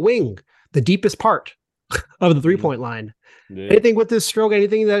along the wing, the deepest part of the 3-point line. Yeah. Anything with this stroke,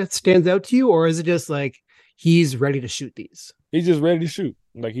 anything that stands out to you, or is it just like, he's ready to shoot these? He's just ready to shoot.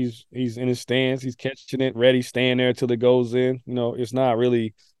 Like he's in his stance, he's catching it, ready, staying there till it goes in. It's not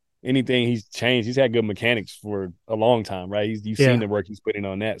really anything he's changed. He's had good mechanics for a long time, right? You've seen the work he's putting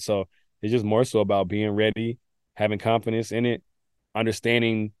on that. So it's just more so about being ready, having confidence in it,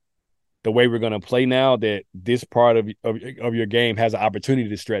 understanding the way we're going to play now, that this part of your game has an opportunity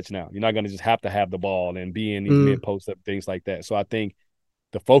to stretch now. You're not going to just have to have the ball and be in these mid-post up, things like that. So I think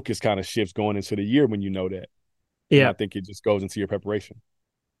the focus kind of shifts going into the year when you know that. Yeah. And I think it just goes into your preparation.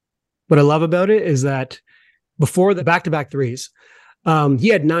 What I love about it is that before the back-to-back threes, he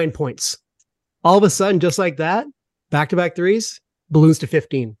had 9 points. All of a sudden, just like that, back-to-back threes, balloons to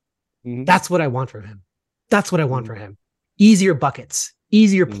 15. Mm-hmm. That's what I want from him. That's what I want from him. Easier buckets,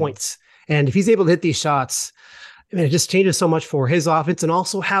 easier points. And if he's able to hit these shots, I mean, it just changes so much for his offense and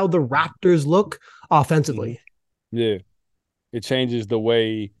also how the Raptors look offensively. Yeah. It changes the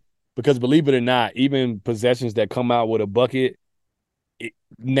way, because believe it or not, even possessions that come out with a bucket,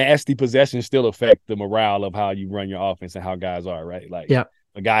 nasty possessions still affect the morale of how you run your offense and how guys are, right? Like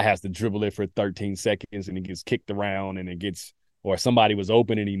a guy has to dribble it for 13 seconds and it gets kicked around or somebody was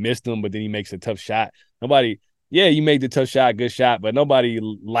open and he missed them, but then he makes a tough shot. You made the tough shot, good shot, but nobody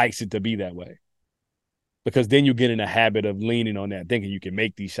likes it to be that way. because then you get in a habit of leaning on that, thinking you can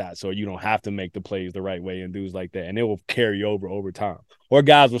make these shots, or you don't have to make the plays the right way and dudes like that, and it will carry over time. Or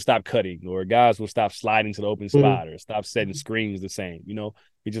guys will stop cutting, or guys will stop sliding to the open spot, or stop setting screens the same.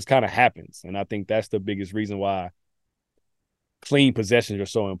 It just kind of happens, and I think that's the biggest reason why clean possessions are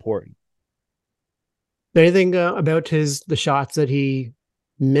so important. Anything about the shots that he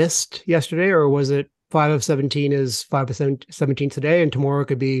missed yesterday, or was it 5 of 17 is 5 of 17 today, and tomorrow it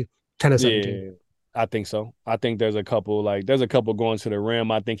could be 10 of 17? Yeah, I think so. I think there's a couple going to the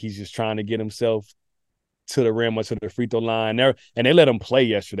rim. I think he's just trying to get himself to the rim or to the free throw line there, and they let him play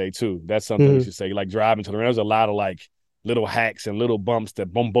yesterday too. That's something we should say. Like driving to the rim, there's a lot of like little hacks and little bumps that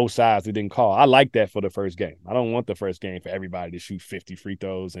on both sides they didn't call. I like that for the first game. I don't want the first game for everybody to shoot 50 free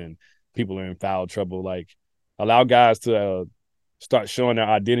throws and people are in foul trouble. Like, allow guys to start showing their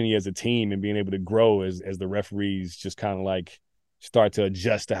identity as a team and being able to grow as the referees just kind of like start to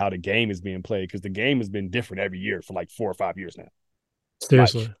adjust to how the game is being played, because the game has been different every year for like 4 or 5 years now.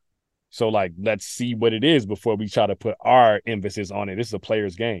 Seriously. So, let's see what it is before we try to put our emphasis on it. This is a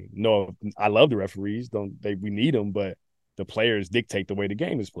player's game. No, I love the referees. We need them, but the players dictate the way the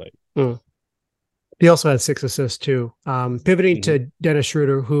game is played. He also had 6 assists too. Pivoting to Dennis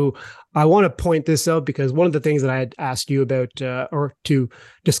Schroeder, who I want to point this out because one of the things that I had asked you about or to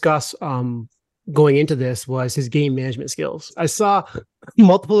discuss going into this was his game management skills. I saw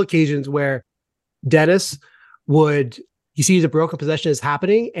multiple occasions where Dennis you see the broken possession is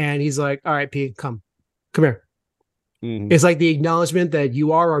happening and he's like, all right, P, come here. It's like the acknowledgement that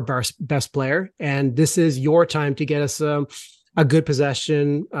you are our best player and this is your time to get us a good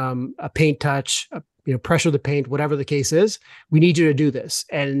possession, a paint touch, pressure the paint, whatever the case is. We need you to do this.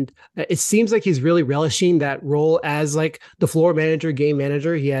 And it seems like he's really relishing that role as like the floor manager, game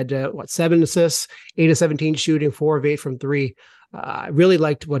manager. He had 7 assists, 8 of 17 shooting, 4 of 8 from 3. I really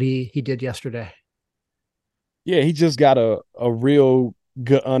liked what he did yesterday. Yeah, he just got a real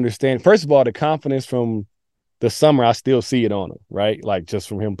good understanding. First of all, the confidence from the summer, I still see it on him, right? Like just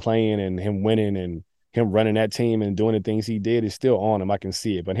from him playing and him winning and him running that team and doing the things he did is still on him. I can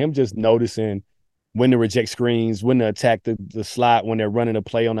see it. But him just noticing when to reject screens, when to attack the slot, when they're running a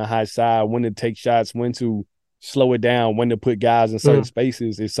play on the high side, when to take shots, when to slow it down, when to put guys in certain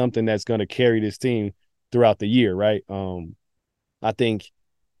spaces is something that's going to carry this team throughout the year, right? I think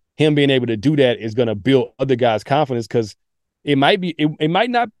him being able to do that is going to build other guys' confidence, because it might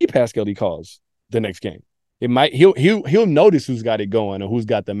not be Pascal he calls the next game. He'll notice who's got it going or who's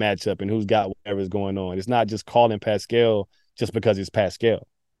got the matchup and who's got whatever's going on. It's not just calling Pascal just because it's Pascal.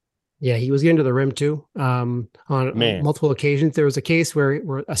 Yeah, he was getting to the rim too on multiple occasions. There was a case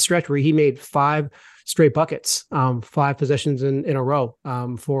where a stretch where he made 5 straight buckets, 5 possessions in a row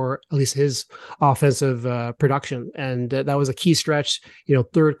for at least his offensive production. And that was a key stretch,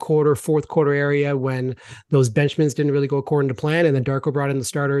 third quarter, fourth quarter area when those benchmans didn't really go according to plan. And then Darko brought in the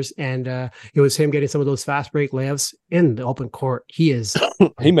starters and it was him getting some of those fast break layups in the open court. He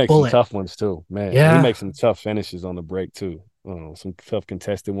makes some tough ones too, man. Yeah. He makes some tough finishes on the break too. Some tough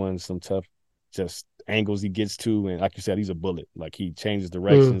contested ones, some tough just angles he gets to. And like you said, he's a bullet. Like he changes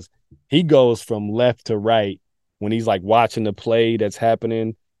directions. He goes from left to right when he's like watching the play that's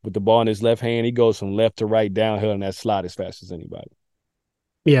happening with the ball in his left hand. He goes from left to right downhill in that slot as fast as anybody.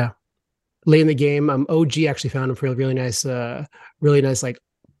 Yeah. Late in the game, OG actually found him for a really nice, like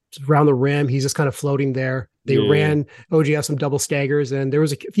around the rim. He's just kind of floating there. They ran OG have some double staggers, and there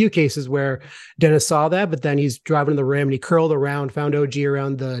was a few cases where Dennis saw that, but then he's driving to the rim and he curled around, found OG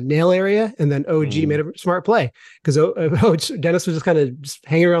around the nail area, and then OG made a smart play because Dennis was just kind of just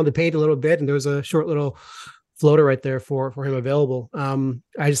hanging around the paint a little bit, and there was a short little floater right there for him available.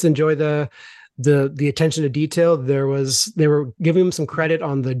 I just enjoy the attention to detail. They were giving him some credit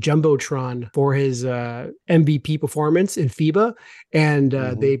on the Jumbotron for his MVP performance in FIBA, and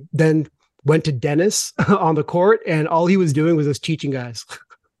they then went to Dennis on the court, and all he was doing was just teaching guys.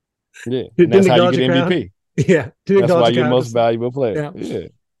 Yeah, that's how you get MVP. Yeah, that's why you're the most valuable player. Yeah,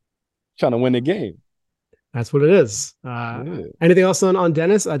 trying to win the game. That's what it is. Anything else on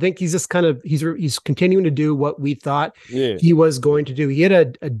Dennis? I think he's just kind of he's continuing to do what we thought he was going to do. He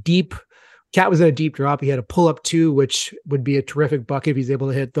had a deep. Cat was in a deep drop. He had a pull-up 2, which would be a terrific bucket if he's able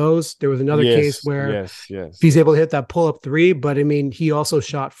to hit those. There was another case where he's able to hit that pull-up 3, but I mean, he also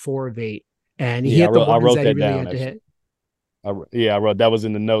shot 4 of 8, and he hit the ones that he really had to hit. I wrote that was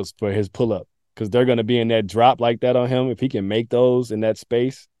in the notes for his pull-up, because they're going to be in that drop like that on him. If he can make those in that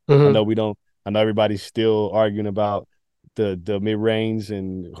space, I know everybody's still arguing about the mid-range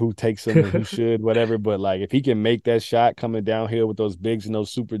and who takes them and who should, whatever. But like, if he can make that shot coming downhill with those bigs and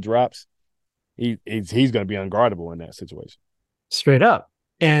those super drops, he's going to be unguardable in that situation. Straight up.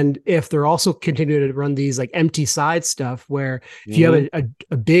 And if they're also continuing to run these like empty side stuff, where if you have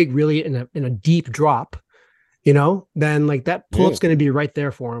a big, really in a deep drop, then like that pull-up's going to be right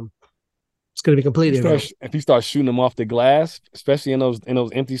there for him. It's going to be completely if you start shooting them off the glass, especially in those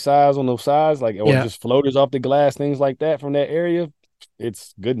empty sides on those sides, like or just floaters off the glass, things like that from that area,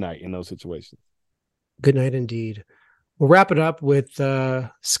 it's good night in those situations. Good night indeed. We'll wrap it up with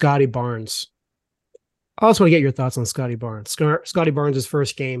Scotty Barnes. I also want to get your thoughts on Scotty Barnes. Scotty Barnes'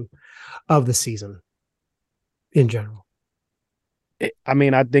 first game of the season in general. I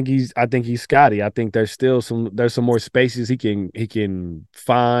mean, I think he's Scotty. I think there's some more spaces he can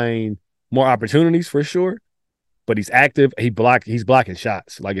find more opportunities for sure. But he's active. He's blocking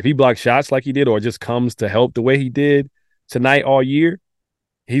shots. Like if he blocks shots like he did, or just comes to help the way he did tonight all year,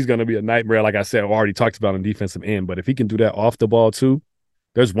 he's going to be a nightmare. Like I said, I already talked about on defensive end. But if he can do that off the ball too,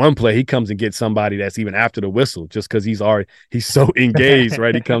 there's one play he comes and gets somebody that's even after the whistle, just because he's so engaged,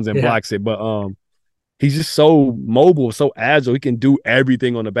 right? He comes and blocks it. But he's just so mobile, so agile. He can do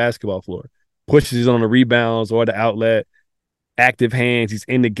everything on the basketball floor. Pushes on the rebounds or the outlet. Active hands. He's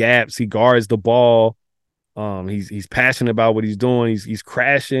in the gaps. He guards the ball. He's passionate about what he's doing. He's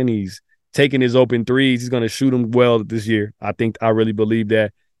crashing. He's taking his open threes. He's going to shoot them well this year. I really believe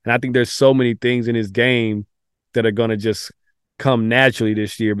that. And I think there's so many things in his game that are going to just come naturally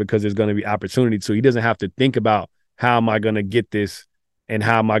this year because there's going to be opportunity. So he doesn't have to think about how am I going to get this and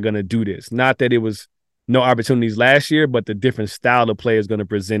how am I going to do this. Not that it was no opportunities last year, but the different style of play is going to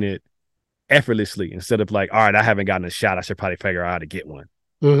present it effortlessly instead of like, all right, I haven't gotten a shot. I should probably figure out how to get one.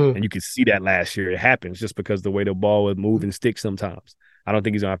 Mm-hmm. And you can see that last year. It happens just because the way the ball would move and stick sometimes. I don't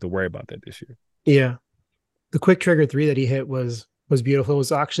think he's going to have to worry about that this year. Yeah. The quick trigger three that he hit was beautiful. It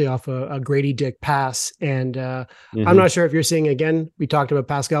was actually off a Grady Dick pass. And I'm not sure if you're seeing, again, we talked about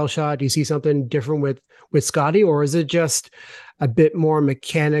Pascal's shot. Do you see something different with Scotty, or is it just a bit more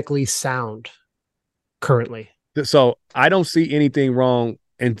mechanically sound currently? So I don't see anything wrong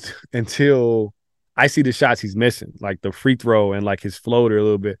until I see the shots he's missing, like the free throw and like his floater a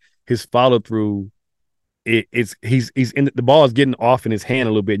little bit, his follow through. He's in the ball is getting off in his hand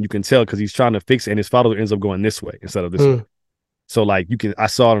a little bit, and you can tell because he's trying to fix it, and his follow ends up going this way instead of this way. So like I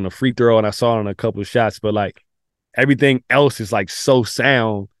saw it on a free throw and I saw it on a couple of shots, but like everything else is like so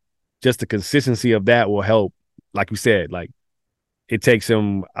sound. Just the consistency of that will help. Like you said, like it takes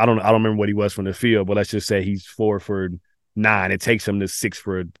him. I don't remember what he was from the field, but let's just say he's 4 for 9. It takes him to 6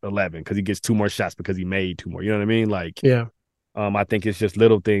 for 11 because he gets 2 more shots because he made 2 more. You know what I mean? Like yeah. I think it's just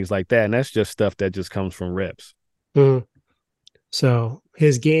little things like that, and that's just stuff that just comes from reps. So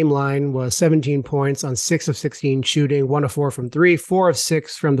his game line was 17 points on 6 of 16 shooting, 1 of 4 from 3, 4 of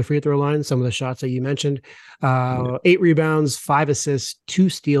 6 from the free throw line. Some of the shots that you mentioned, 8 rebounds, 5 assists, 2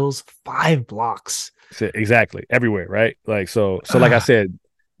 steals, 5 blocks. Exactly. Everywhere. Right. Like, so like I said,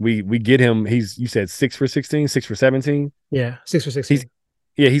 we get him. You said 6 for 16, 6 for 17. Yeah. 6 for 16.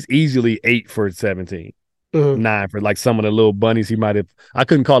 He's easily 8 for 17. 9 for like some of the little bunnies he might have. I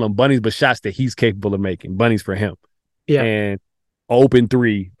couldn't call them bunnies, but shots that he's capable of making. Bunnies for him. Yeah. And open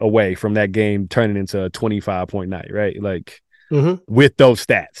 3 away from that game turning into a 25-point night, right? Like with those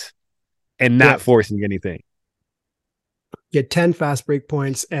stats and not forcing anything. Get 10 fast break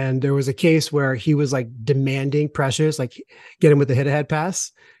points, and there was a case where he was like demanding pressures, like get him with the hit-ahead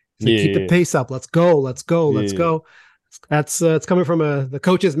pass. Like, keep the pace up. Let's go. Let's go. That's it's coming from the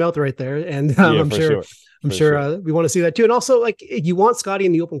coach's mouth right there, and I'm sure we want to see that too. And also, like you want Scotty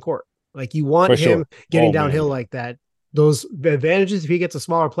in the open court, like you want him getting downhill like that. Those advantages, if he gets a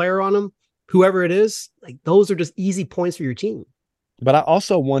smaller player on him, whoever it is, like those are just easy points for your team. But I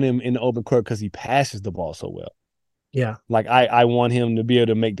also want him in the open court because he passes the ball so well. Yeah. Like I want him to be able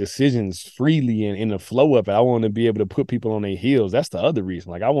to make decisions freely and in the flow of it. I want him to be able to put people on their heels. That's the other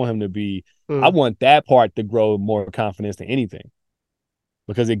reason. Like I want him to be, I want that part to grow more confidence than anything.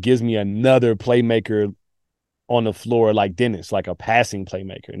 Because it gives me another playmaker on the floor like Dennis, like a passing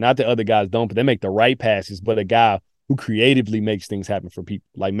playmaker. Not that other guys don't, but they make the right passes, but a guy who creatively makes things happen for people,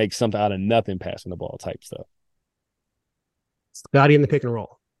 like makes something out of nothing passing the ball type stuff. Scotty in the pick and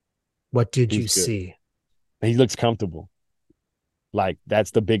roll. What did you see? He looks comfortable. Like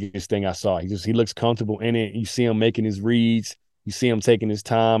that's the biggest thing I saw. He looks comfortable in it. You see him making his reads. You see him taking his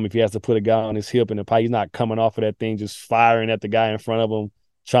time. If he has to put a guy on his hip in the pipe, he's not coming off of that thing, just firing at the guy in front of him,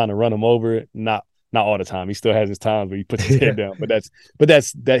 trying to run him over. Not all the time. He still has his times where he puts his head down. But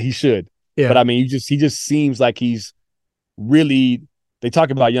that's he should. Yeah. But I mean, he just seems like he's really. They talk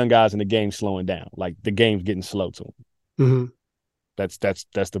about young guys in the game slowing down. Like the game's getting slow to him. Mm-hmm. That's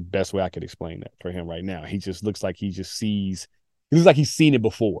the best way I could explain that for him right now. He just looks like he looks like he's seen it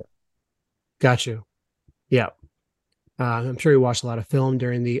before. Got you. Yeah. I'm sure he watched a lot of film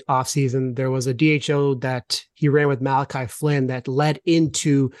during the offseason. There was a DHO that he ran with Malachi Flynn that led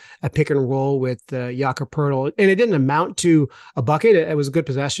into a pick and roll with Jakob Pertl. And it didn't amount to a bucket. It was a good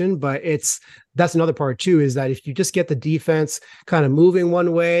possession, but that's another part too, is that if you just get the defense kind of moving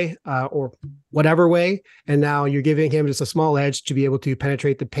one way or whatever way, and now you're giving him just a small edge to be able to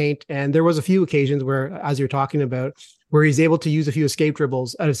penetrate the paint. And there was a few occasions where, as you're talking about, where he's able to use a few escape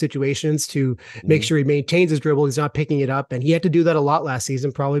dribbles out of situations to make sure he maintains his dribble. He's not picking it up. And he had to do that a lot last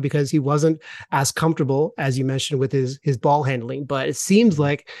season, probably because he wasn't as comfortable, as you mentioned, with his ball handling. But it seems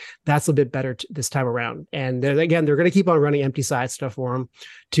like that's a bit better this time around. And they're going to keep on running empty side stuff for him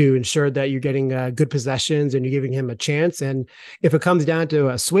to ensure that you're getting good possessions and you're giving him a chance. And if it comes down to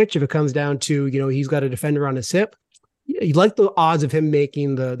a switch, if it comes down to, he's got a defender on his hip, you like the odds of him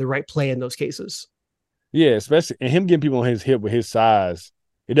making the right play in those cases. Yeah, especially and him getting people on his hip with his size.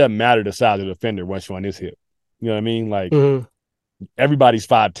 It doesn't matter the size of the defender once you're on his hip. You know what I mean? Like everybody's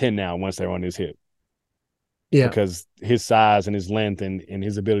 5'10" now once they're on his hip. Yeah. Because his size and his length and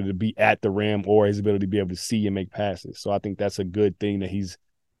his ability to be at the rim or his ability to be able to see and make passes. So I think that's a good thing that he's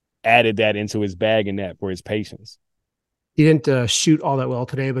added that into his bag and that for his patience. He didn't shoot all that well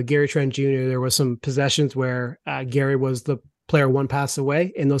today, but Gary Trent Jr., there was some possessions where Gary was the player one pass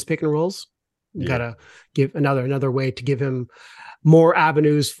away in those pick and rolls. You gotta give another way to give him more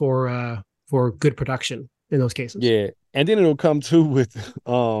avenues for good production in those cases. Yeah, and then it'll come too with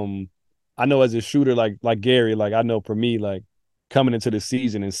I know as a shooter like Gary, like I know for me, like coming into the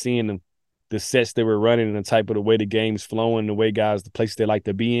season and seeing the sets they were running and the type of the way the game's flowing, the way guys, the place they like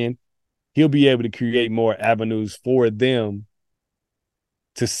to be in, he'll be able to create more avenues for them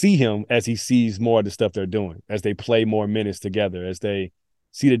to see him as he sees more of the stuff they're doing, as they play more minutes together, as they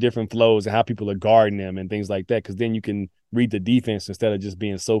see the different flows and how people are guarding them and things like that, because then you can read the defense instead of just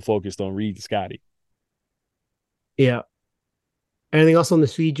being so focused on read Scotty. Yeah. Anything else on the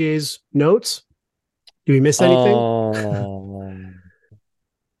CJ's notes? Do we miss anything?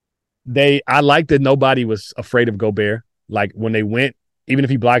 I like that nobody was afraid of Gobert. Like when they went, even if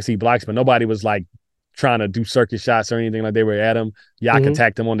he blocks, but nobody was like trying to do circuit shots or anything like they were at him. Yak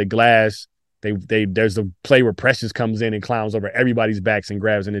attacked him on the glass. There's a play where Precious comes in and climbs over everybody's backs and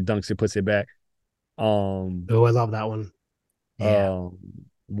grabs and then dunks it, puts it back. I love that one. Yeah.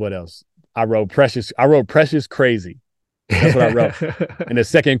 What else? I wrote Precious crazy. That's what I wrote. In the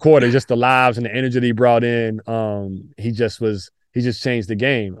second quarter, just the lives and the energy that he brought in. He just changed the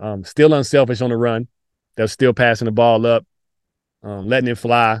game. Still unselfish on the run. They're still passing the ball up, letting it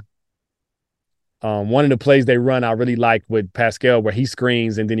fly. One of the plays they run I really like with Pascal where he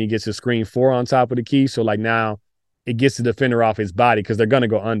screens and then he gets a screen 4 on top of the key. So like now it gets the defender off his body because they're going to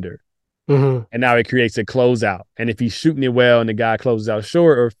go under. And now it creates a closeout. And if he's shooting it well and the guy closes out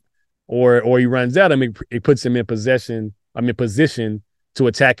short or he runs at him, it puts him in position to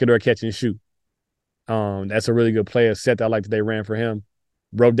attack it or catch and shoot. That's a really good play, a set that I like that they ran for him.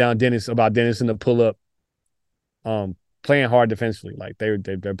 Wrote down Dennis in the pull-up. Playing hard defensively. Like they're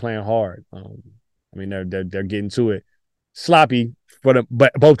playing hard. They're getting to it. Sloppy but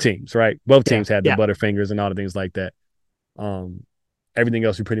both teams, right? Both teams had the butterfingers and all the things like that. Everything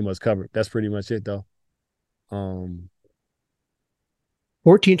else we pretty much covered. That's pretty much it, though.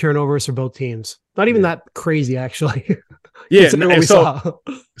 14 turnovers for both teams. Not even that crazy, actually. Yeah,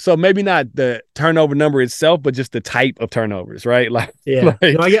 so maybe not the turnover number itself, but just the type of turnovers, right? Like, I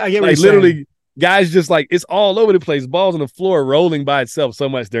get what you're literally saying. Guys just like it's all over the place. Balls on the floor rolling by itself so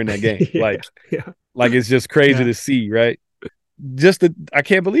much during that game. Like it's just crazy to see, right? I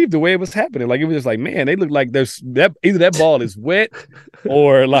can't believe the way it was happening. Like it was just like, man, they look like there's either that ball is wet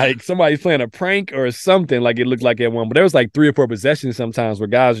or like somebody's playing a prank or something. Like it looked like at one, but there was like 3 or 4 possessions sometimes where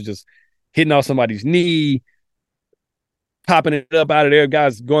guys are just hitting off somebody's knee, popping it up out of there.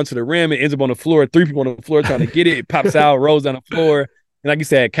 Guys going to the rim, it ends up on the floor. 3 people on the floor trying to get it. It pops out, rolls down the floor. And like you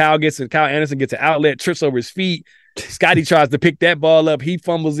said, Kyle Anderson gets an outlet, trips over his feet. Scotty tries to pick that ball up. He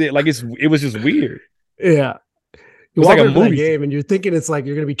fumbles it. Like it was just weird. Yeah. You walk like into that game and you're thinking it's like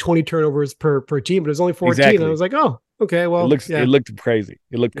you're going to be 20 turnovers per team, but it was only 14. Exactly. And I was like, oh, okay. Well, it looked crazy.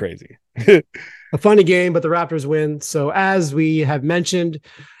 It looked crazy. A funny game, but the Raptors win. So as we have mentioned,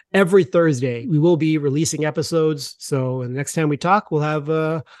 every Thursday we will be releasing episodes. So the next time we talk, we'll have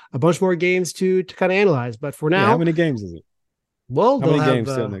a bunch more games to kind of analyze. But for now, how many games is it? Well, how many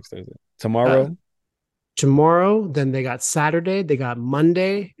games still next Thursday? Tomorrow, then they got Saturday, they got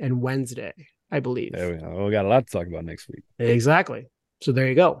Monday and Wednesday, I believe. There we go. We got a lot to talk about next week. Exactly. So there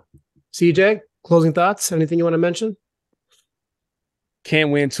you go. CJ, closing thoughts? Anything you want to mention?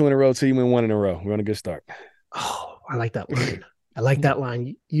 Can't win 2 in a row till you win 1 in a row. We're on a good start. Oh, I like that line. I like that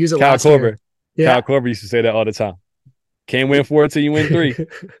line. Use it Kyle last Korver. year. Yeah. Kyle Korver used to say that all the time. Can't win 4 until you win 3.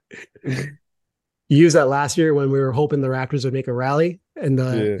 You used that last year when we were hoping the Raptors would make a rally in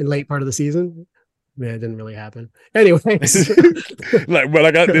the late part of the season. Man, it didn't really happen. Anyways. But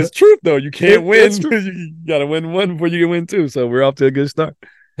I got this truth, though. You can't win. You got to win 1 before you can win 2. So we're off to a good start.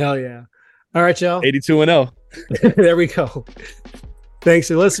 Hell yeah. All right, y'all. 82-0. There we go. Thanks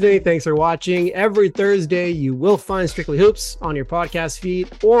for listening. Thanks for watching. Every Thursday, you will find Strictly Hoops on your podcast feed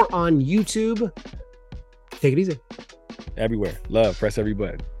or on YouTube. Take it easy. Everywhere. Love. Press every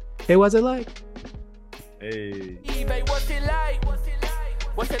button. Hey, what's it like? Hey. eBay, what's it like?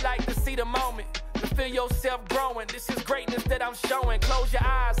 What's it like to see the moment? To feel yourself growing. This is greatness that I'm showing. Close your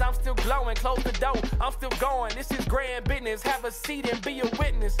eyes, I'm still glowing. Close the door, I'm still going. This is grand business. Have a seat and be a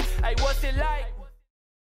witness. Hey, what's it like?